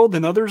the world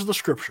and others the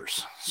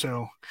scriptures.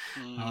 So,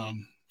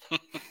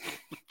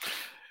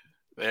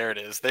 there it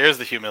is. There's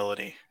the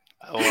humility.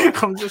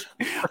 I'm just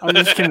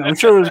kidding. I'm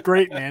sure it was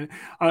great, man.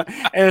 And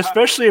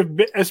especially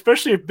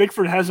if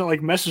Bickford hasn't like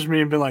messaged me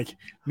and been like,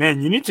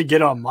 "Man, you need to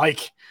get on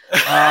Mike."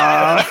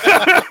 Like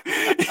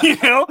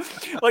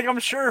I'm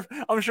sure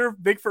if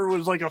Bickford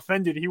was like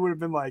offended, he would have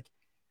been like,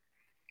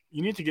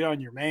 "You need to get on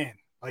your man."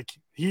 Like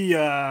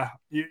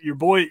your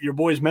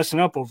boy's messing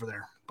up over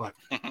there. But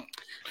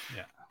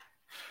yeah.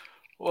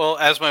 Well,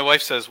 as my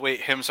wife says, wait,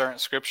 hymns aren't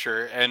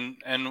scripture,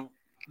 and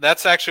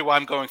that's actually why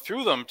I'm going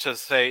through them to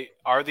say,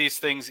 are these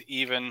things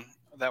even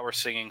that we're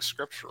singing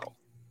scriptural?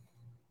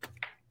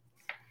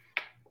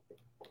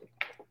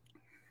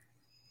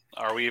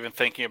 Are we even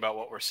thinking about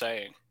what we're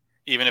saying,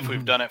 even if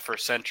we've done it for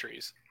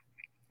centuries?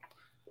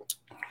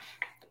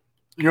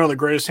 You know the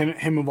greatest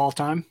hymn of all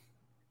time?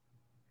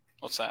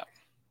 What's that?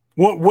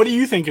 What do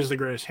you think is the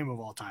greatest hymn of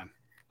all time?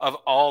 Of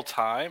all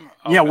time?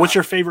 Oh, yeah, God. What's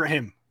your favorite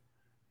hymn?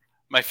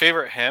 My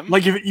favorite hymn?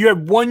 Like if you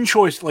had one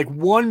choice, like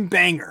one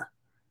banger,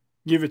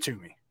 give it to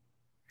me.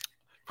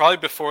 Probably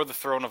Before the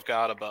Throne of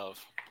God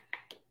Above.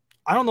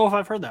 I don't know if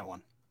I've heard that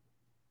one.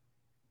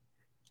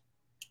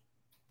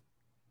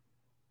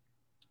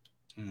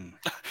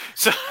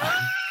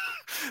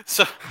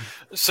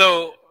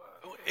 So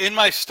in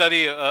my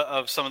study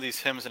of some of these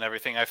hymns and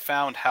everything, I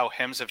found how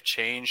hymns have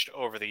changed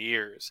over the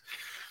years.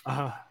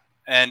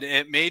 And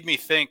it made me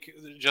think,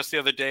 just the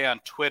other day on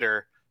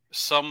Twitter,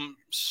 some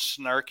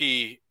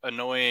snarky,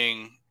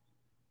 annoying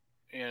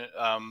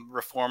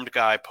Reformed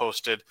guy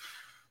posted,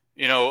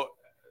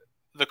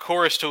 the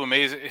chorus to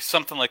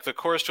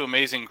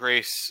Amazing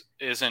Grace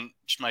isn't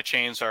 "My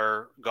chains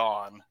are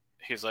gone."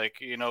 He's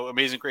like,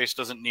 Amazing Grace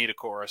doesn't need a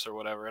chorus or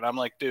whatever. And I'm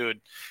like,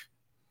 dude,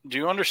 do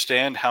you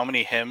understand how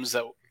many hymns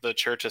that the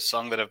church has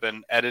sung that have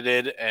been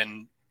edited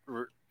and,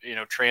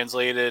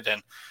 translated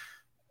and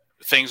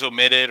things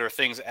omitted or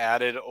things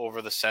added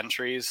over the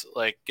centuries?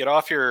 Like, get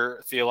off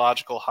your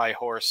theological high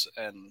horse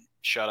and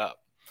shut up.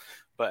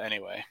 But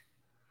anyway.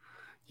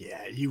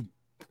 Yeah,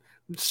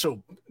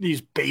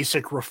 these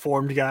basic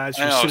Reformed guys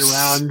who sit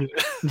around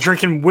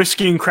drinking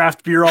whiskey and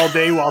craft beer all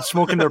day while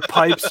smoking their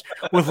pipes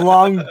with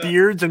long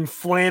beards and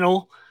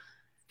flannel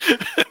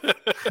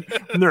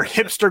and their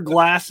hipster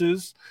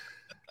glasses.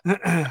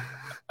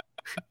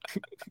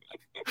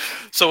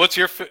 So what's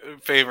your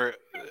favorite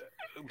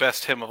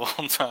best hymn of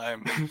all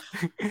time?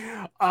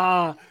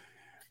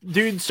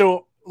 Dude,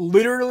 so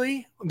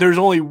literally there's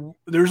only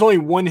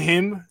one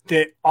hymn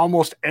that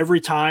almost every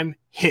time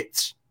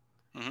hits.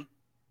 Mm-hmm.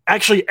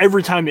 Actually,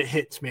 every time it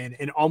hits, man,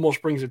 it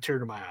almost brings a tear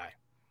to my eye.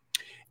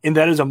 And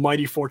that is "A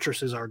Mighty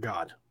Fortress Is Our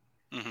God."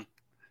 Mm-hmm.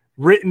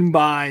 Written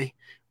by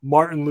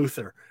Martin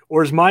Luther.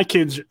 Or as my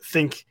kids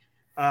think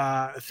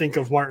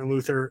of Martin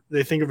Luther,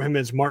 they think of him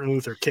as Martin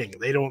Luther King.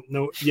 They don't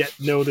know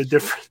the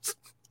difference.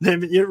 They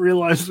haven't yet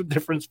realized the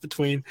difference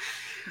between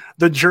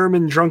the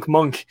German drunk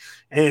monk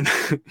and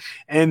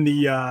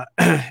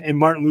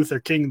Martin Luther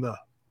King,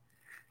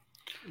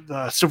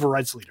 the civil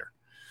rights leader.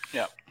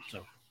 Yeah.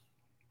 So,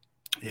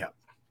 yeah.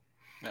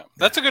 Yeah,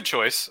 that's a good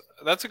choice.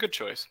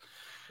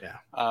 Yeah.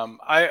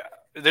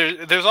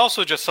 There's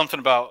also just something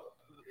about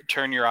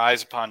 "Turn Your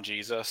Eyes Upon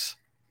Jesus"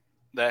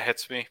 that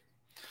hits me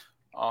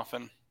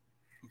often.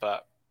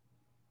 But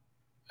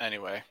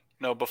anyway,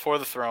 no, "Before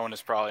the Throne"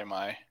 is probably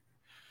my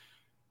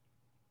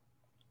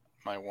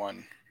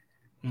one.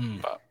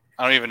 But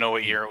I don't even know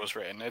what year it was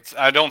written.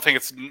 I don't think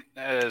it's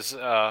as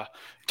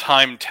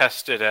time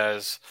tested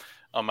as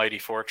 "A Mighty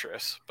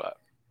Fortress," but.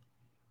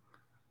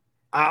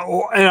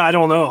 And I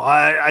don't know.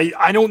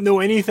 I don't know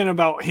anything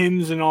about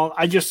hymns and all.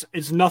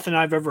 It's nothing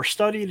I've ever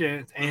studied,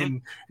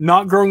 and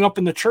not growing up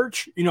in the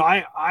church.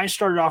 I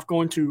started off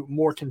going to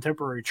more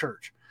contemporary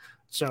church.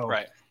 So,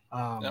 right.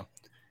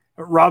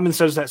 Robin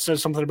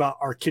says something about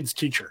our kids'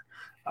 teacher,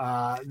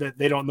 that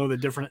they don't know the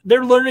difference.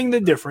 They're learning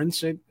the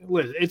difference.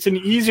 It's an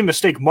easy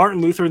mistake. Martin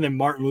Luther and then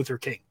Martin Luther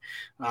King.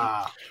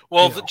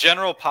 The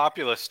general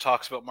populace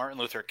talks about Martin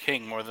Luther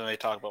King more than they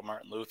talk about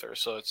Martin Luther.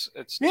 So it's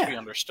to be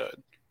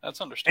understood. That's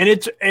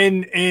understandable.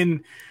 And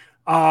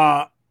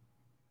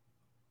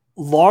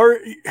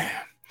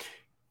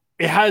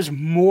it has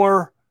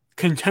more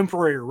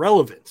contemporary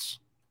relevance.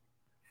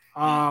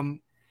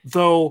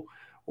 Though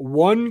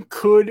one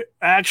could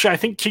actually, I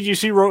think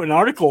TGC wrote an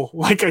article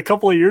like a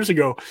couple of years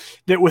ago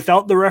that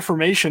without the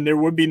Reformation, there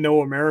would be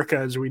no America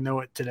as we know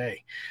it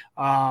today.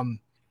 And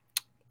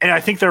I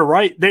think they're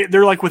right.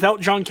 They're like, without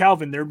John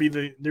Calvin, there'd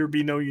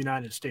be no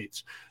United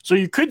States. So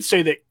you could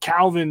say that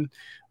Calvin,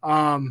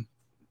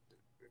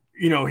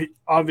 he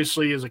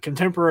obviously is a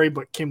contemporary,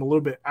 but came a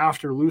little bit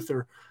after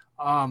Luther.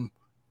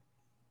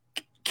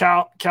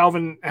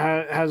 Calvin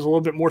has a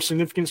little bit more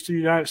significance to the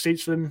United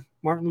States than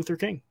Martin Luther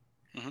King,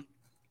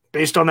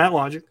 based on that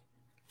logic.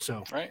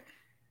 So, right.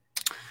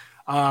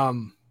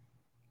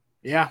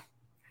 Yeah.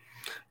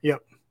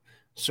 Yep.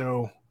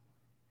 So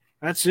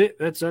that's it.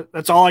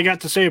 That's all I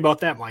got to say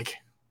about that, Mike.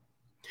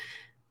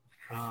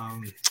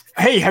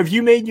 Hey, have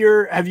you made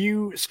your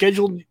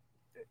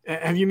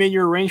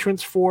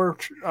arrangements for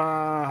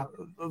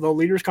the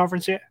Leaders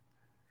Conference yet?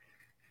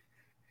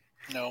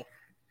 No.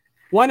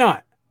 Why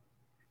not?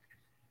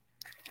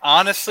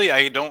 Honestly,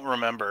 I don't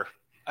remember.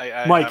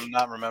 I'm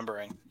not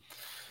remembering.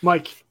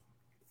 Mike,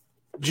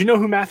 do you know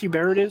who Matthew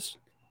Barrett is?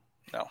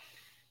 No.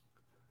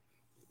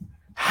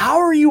 How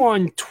are you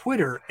on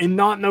Twitter and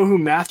not know who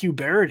Matthew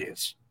Barrett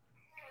is?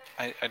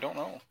 I don't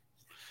know.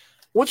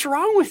 What's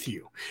wrong with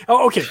you?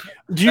 Oh, okay.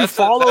 Do you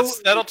follow?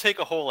 That'll take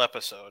a whole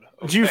episode.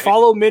 Okay? Do you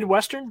follow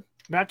Midwestern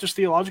Baptist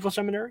Theological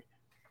Seminary?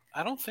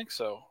 I don't think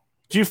so.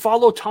 Do you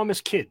follow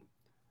Thomas Kidd?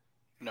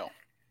 No.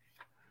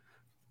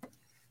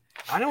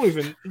 I don't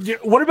even.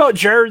 What about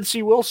Jared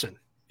C. Wilson?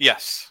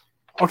 Yes.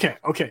 Okay.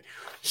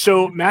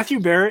 So Matthew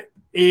Barrett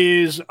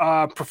is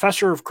a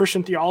professor of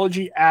Christian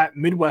theology at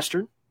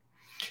Midwestern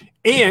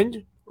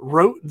and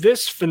wrote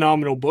this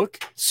phenomenal book,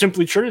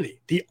 Simply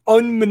Trinity, the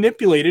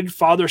unmanipulated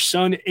Father,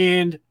 Son,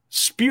 and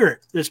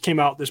Spirit. This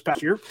came out this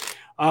past year.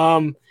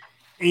 And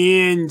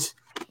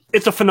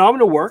it's a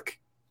phenomenal work.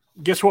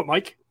 Guess what,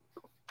 Mike?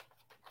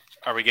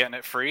 Are we getting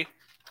it free?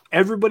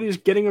 Everybody's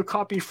getting a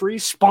copy free,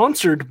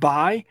 sponsored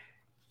by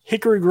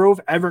Hickory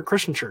Grove Advent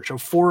Christian Church of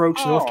Four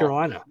Oaks, North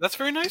Carolina. That's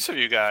very nice of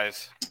you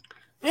guys.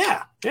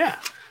 Yeah.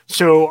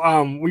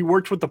 So we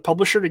worked with the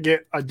publisher to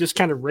get a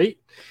discounted rate,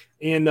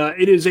 and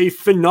it is a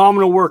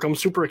phenomenal work. I'm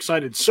super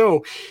excited.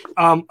 So,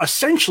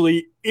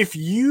 essentially, if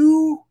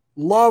you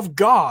love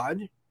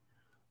God,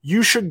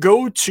 you should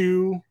go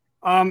to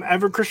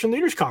Everett Christian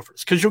Leaders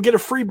Conference because you'll get a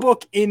free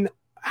book in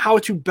how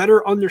to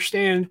better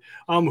understand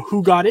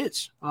who God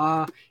is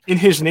in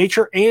His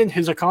nature and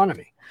His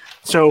economy.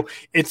 So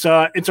it's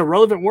a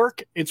relevant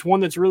work. It's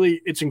one that's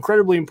it's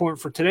incredibly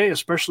important for today,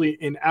 especially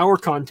in our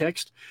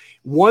context.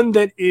 One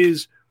that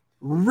is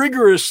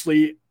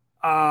rigorously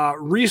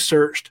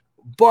researched,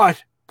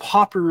 but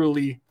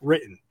popularly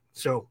written.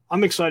 So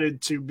I'm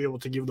excited to be able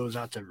to give those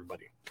out to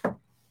everybody.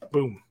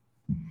 Boom.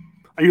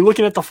 Are you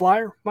looking at the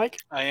flyer, Mike?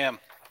 I am.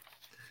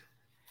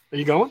 Are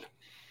you going?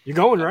 You're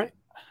going, right?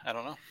 I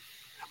don't know.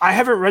 I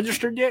haven't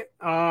registered yet.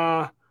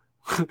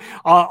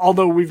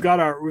 Although we've got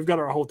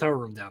our hotel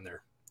room down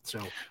there. So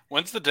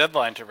when's the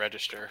deadline to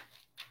register?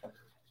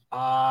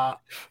 I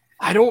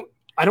don't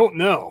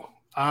know.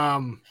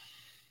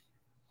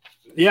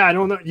 Yeah, I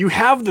don't know. You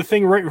have the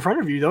thing right in front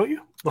of you, don't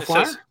you? The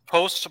flyer? Says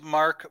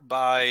postmark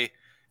by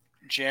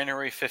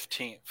January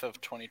 15th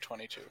of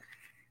 2022.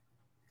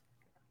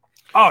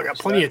 Oh, I got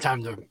plenty of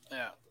time to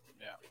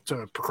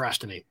to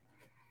procrastinate.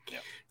 Yeah.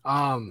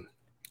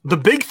 The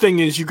big thing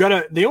is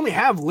they only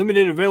have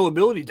limited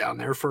availability down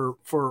there for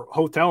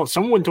hotels.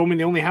 Someone told me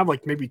they only have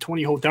like maybe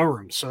 20 hotel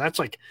rooms. So that's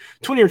like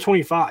 20 or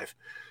 25.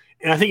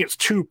 And I think it's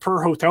 2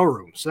 per hotel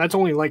room. So that's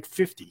only like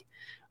 50.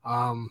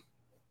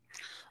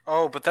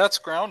 Oh, but that's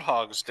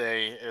Groundhog's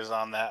Day is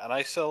on that, and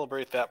I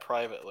celebrate that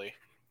privately.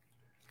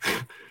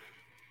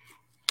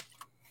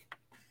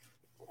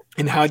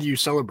 And how do you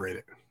celebrate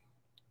it?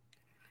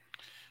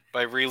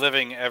 By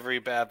reliving every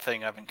bad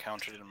thing I've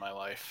encountered in my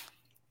life.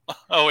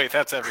 Oh, wait,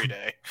 that's every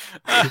day.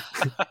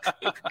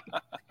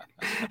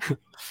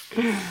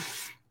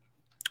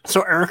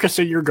 So Erica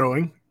said you're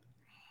going.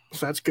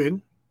 So that's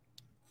good.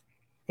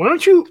 Why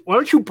don't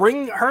you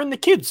bring her and the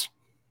kids?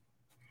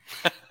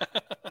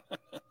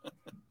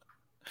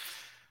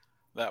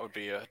 That would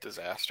be a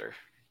disaster.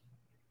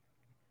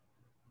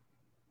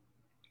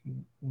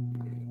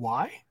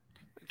 Why?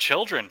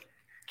 Children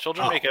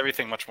make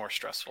everything much more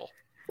stressful.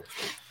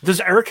 Does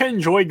Erica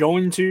enjoy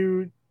going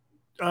to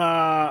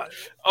oh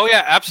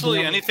yeah,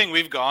 absolutely. Anything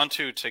we've gone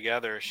to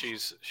together,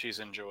 she's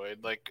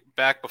enjoyed. Like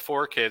back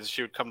before kids,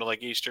 she would come to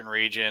like Eastern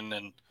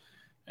Region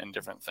and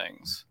different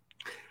things.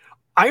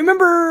 I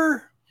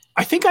remember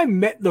I think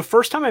the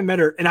first time I met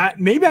her, and I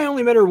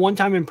only met her one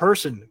time in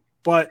person,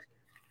 but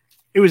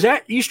it was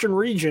at Eastern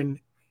Region.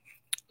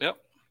 Yep.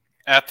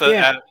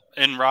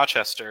 In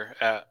Rochester.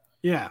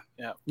 Yep.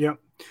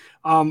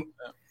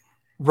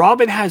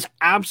 Robin has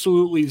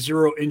absolutely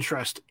zero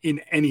interest in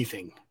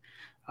anything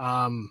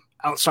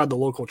outside the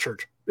local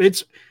church.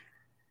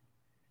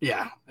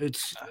 Yep.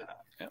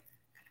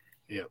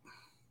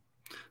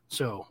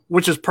 So,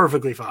 which is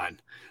perfectly fine.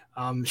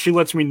 She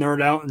lets me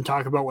nerd out and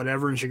talk about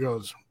whatever, and she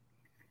goes,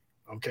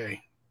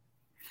 "Okay,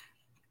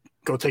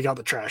 go take out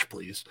the trash,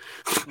 please."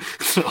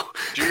 So,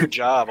 do your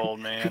job,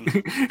 old man.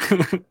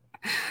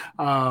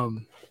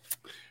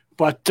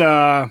 But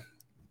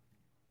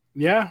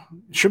yeah,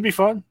 should be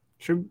fun.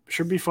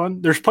 Should be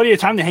fun. There's plenty of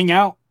time to hang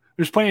out.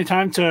 There's plenty of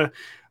time to,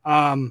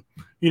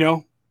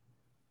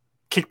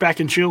 kick back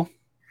and chill.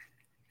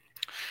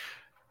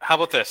 How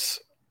about this?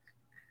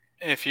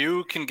 If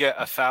you can get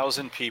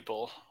 1,000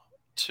 people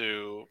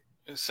to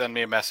send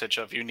me a message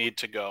of you need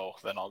to go,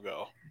 then I'll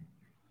go.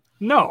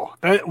 No,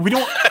 we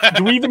don't.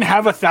 Do we even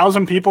have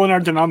 1,000 people in our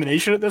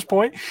denomination at this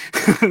point?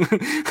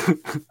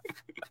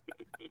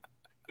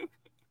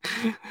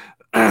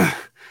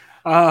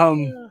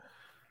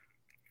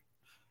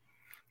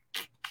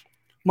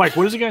 Mike,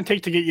 what is it going to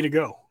take to get you to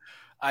go?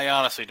 I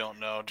honestly don't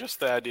know. Just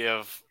the idea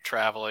of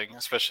traveling,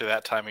 especially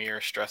that time of year,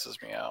 stresses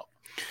me out.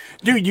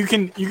 Dude, you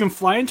can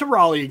fly into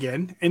Raleigh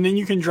again, and then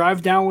you can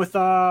drive down with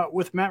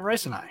Matt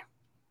Rice and I.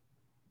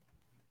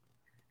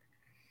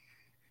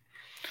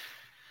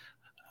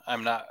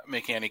 I'm not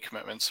making any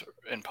commitments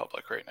in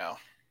public right now.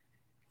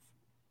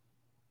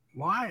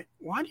 Why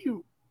do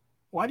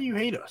you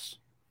hate us?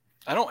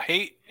 I don't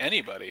hate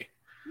anybody.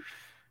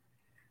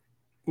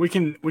 We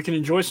can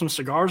enjoy some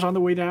cigars on the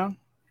way down.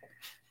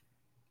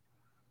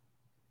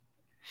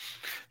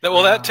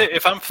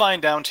 If I'm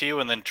flying down to you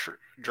and then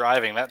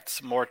driving,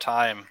 that's more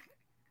time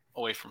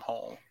away from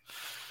home.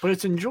 But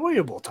it's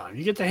enjoyable time.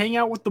 You get to hang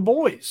out with the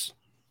boys.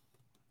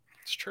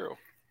 It's true.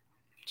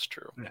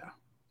 Yeah.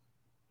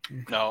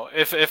 Okay. No,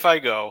 if I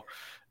go,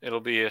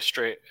 it'll be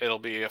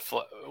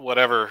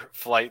whatever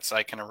flights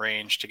I can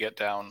arrange to get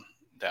down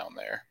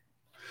there.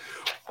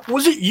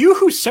 Was it you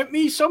who sent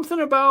me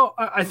something about?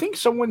 I think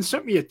someone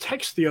sent me a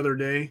text the other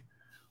day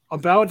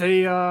about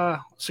a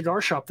cigar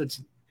shop that's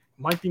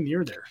might be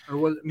near there, or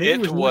was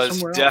maybe it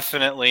was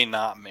definitely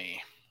not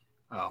me.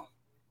 Oh,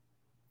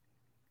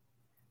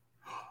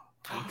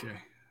 okay.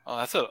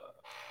 Oh,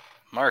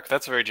 Mark.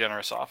 That's a very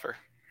generous offer.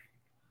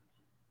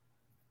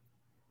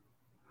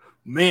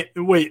 Man,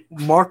 wait,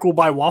 Mark will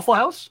buy Waffle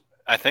House?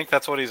 I think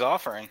that's what he's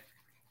offering.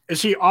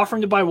 Is he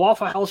offering to buy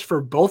Waffle House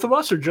for both of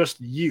us or just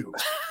you?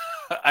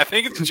 I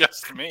think it's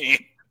just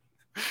me.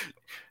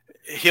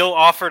 He'll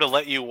offer to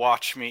let you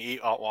watch me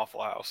eat at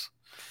Waffle House.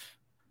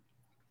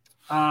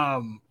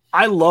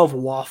 I love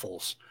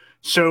waffles.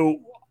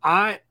 So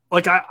I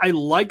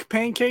like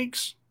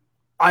pancakes.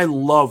 I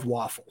love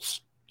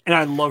waffles. And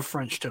I love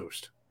French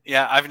toast.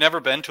 Yeah, I've never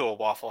been to a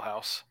Waffle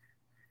House.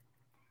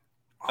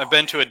 I've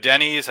been to a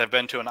Denny's, I've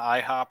been to an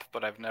IHOP,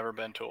 but I've never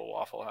been to a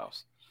Waffle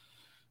House.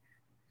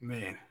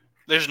 Man.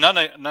 There's none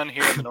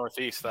here in the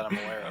Northeast that I'm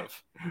aware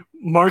of.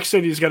 Mark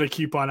said he's got to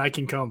keep on. I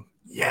can come.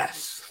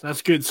 Yes,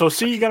 that's good. So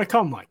see, you got to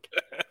come, Mike.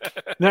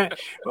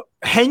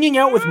 Hanging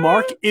out with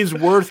Mark is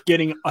worth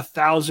getting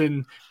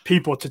 1,000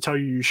 people to tell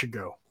you should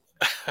go.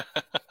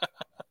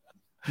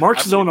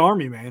 Mark's his own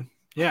army, man.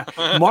 Yeah.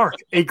 Mark,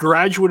 a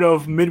graduate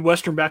of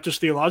Midwestern Baptist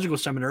Theological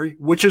Seminary,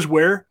 which is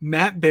where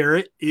Matt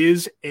Barrett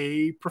is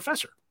a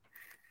professor.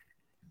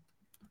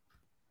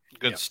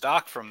 Good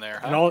stock from there.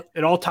 Huh?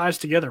 It all ties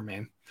together,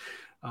 man.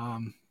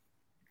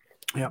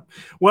 Yeah.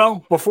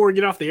 Well, before we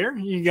get off the air,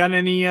 you got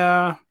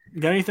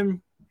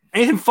anything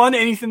fun?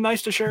 Anything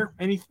nice to share?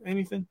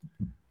 Anything?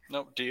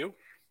 No. Do you?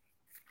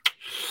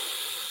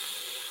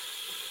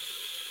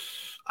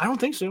 I don't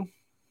think so.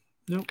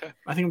 No. Okay.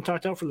 I think I'm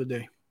talked out for the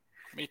day.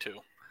 Me too.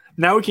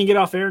 Now we can get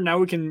off air. Now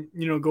we can,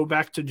 go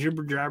back to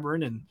jibber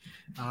jabbering and,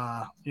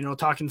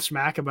 talking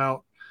smack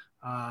about,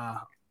 I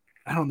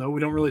don't know.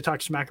 We don't really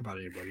talk smack about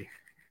anybody.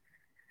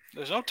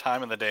 There's no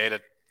time in the day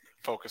to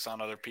focus on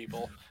other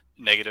people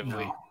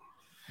negatively.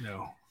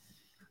 No.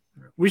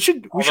 We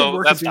should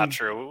work. That's not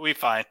true. We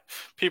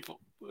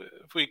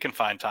can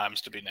find times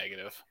to be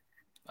negative.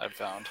 I've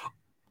found.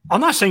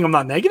 I'm not saying I'm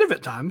not negative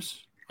at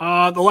times.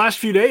 The last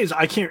few days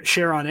I can't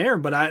share on air,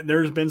 but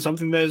there's been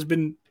something that has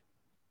been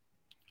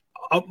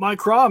up my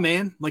craw,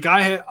 man.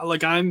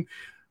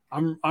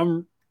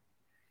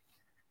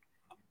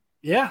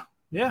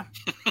 Yeah.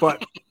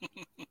 But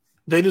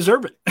they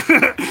deserve it.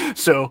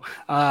 So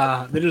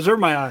they deserve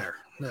my ire.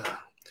 Yeah.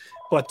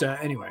 But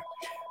anyway,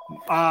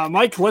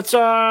 Mike, let's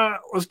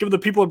give the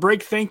people a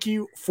break. Thank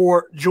you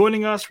for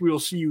joining us. We will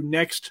see you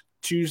next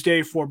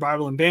Tuesday for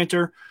Bible and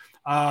Banter.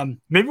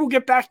 Maybe we'll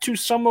get back to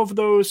some of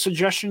those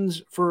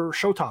suggestions for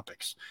show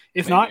topics.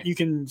 If not, you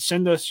can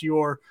send us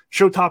your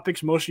show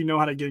topics. Most of you know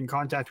how to get in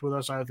contact with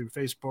us either through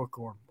Facebook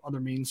or other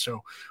means.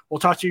 So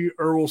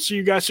we'll see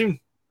you guys soon.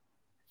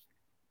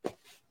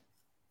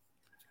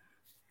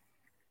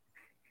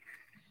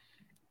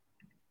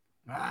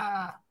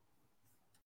 Ah.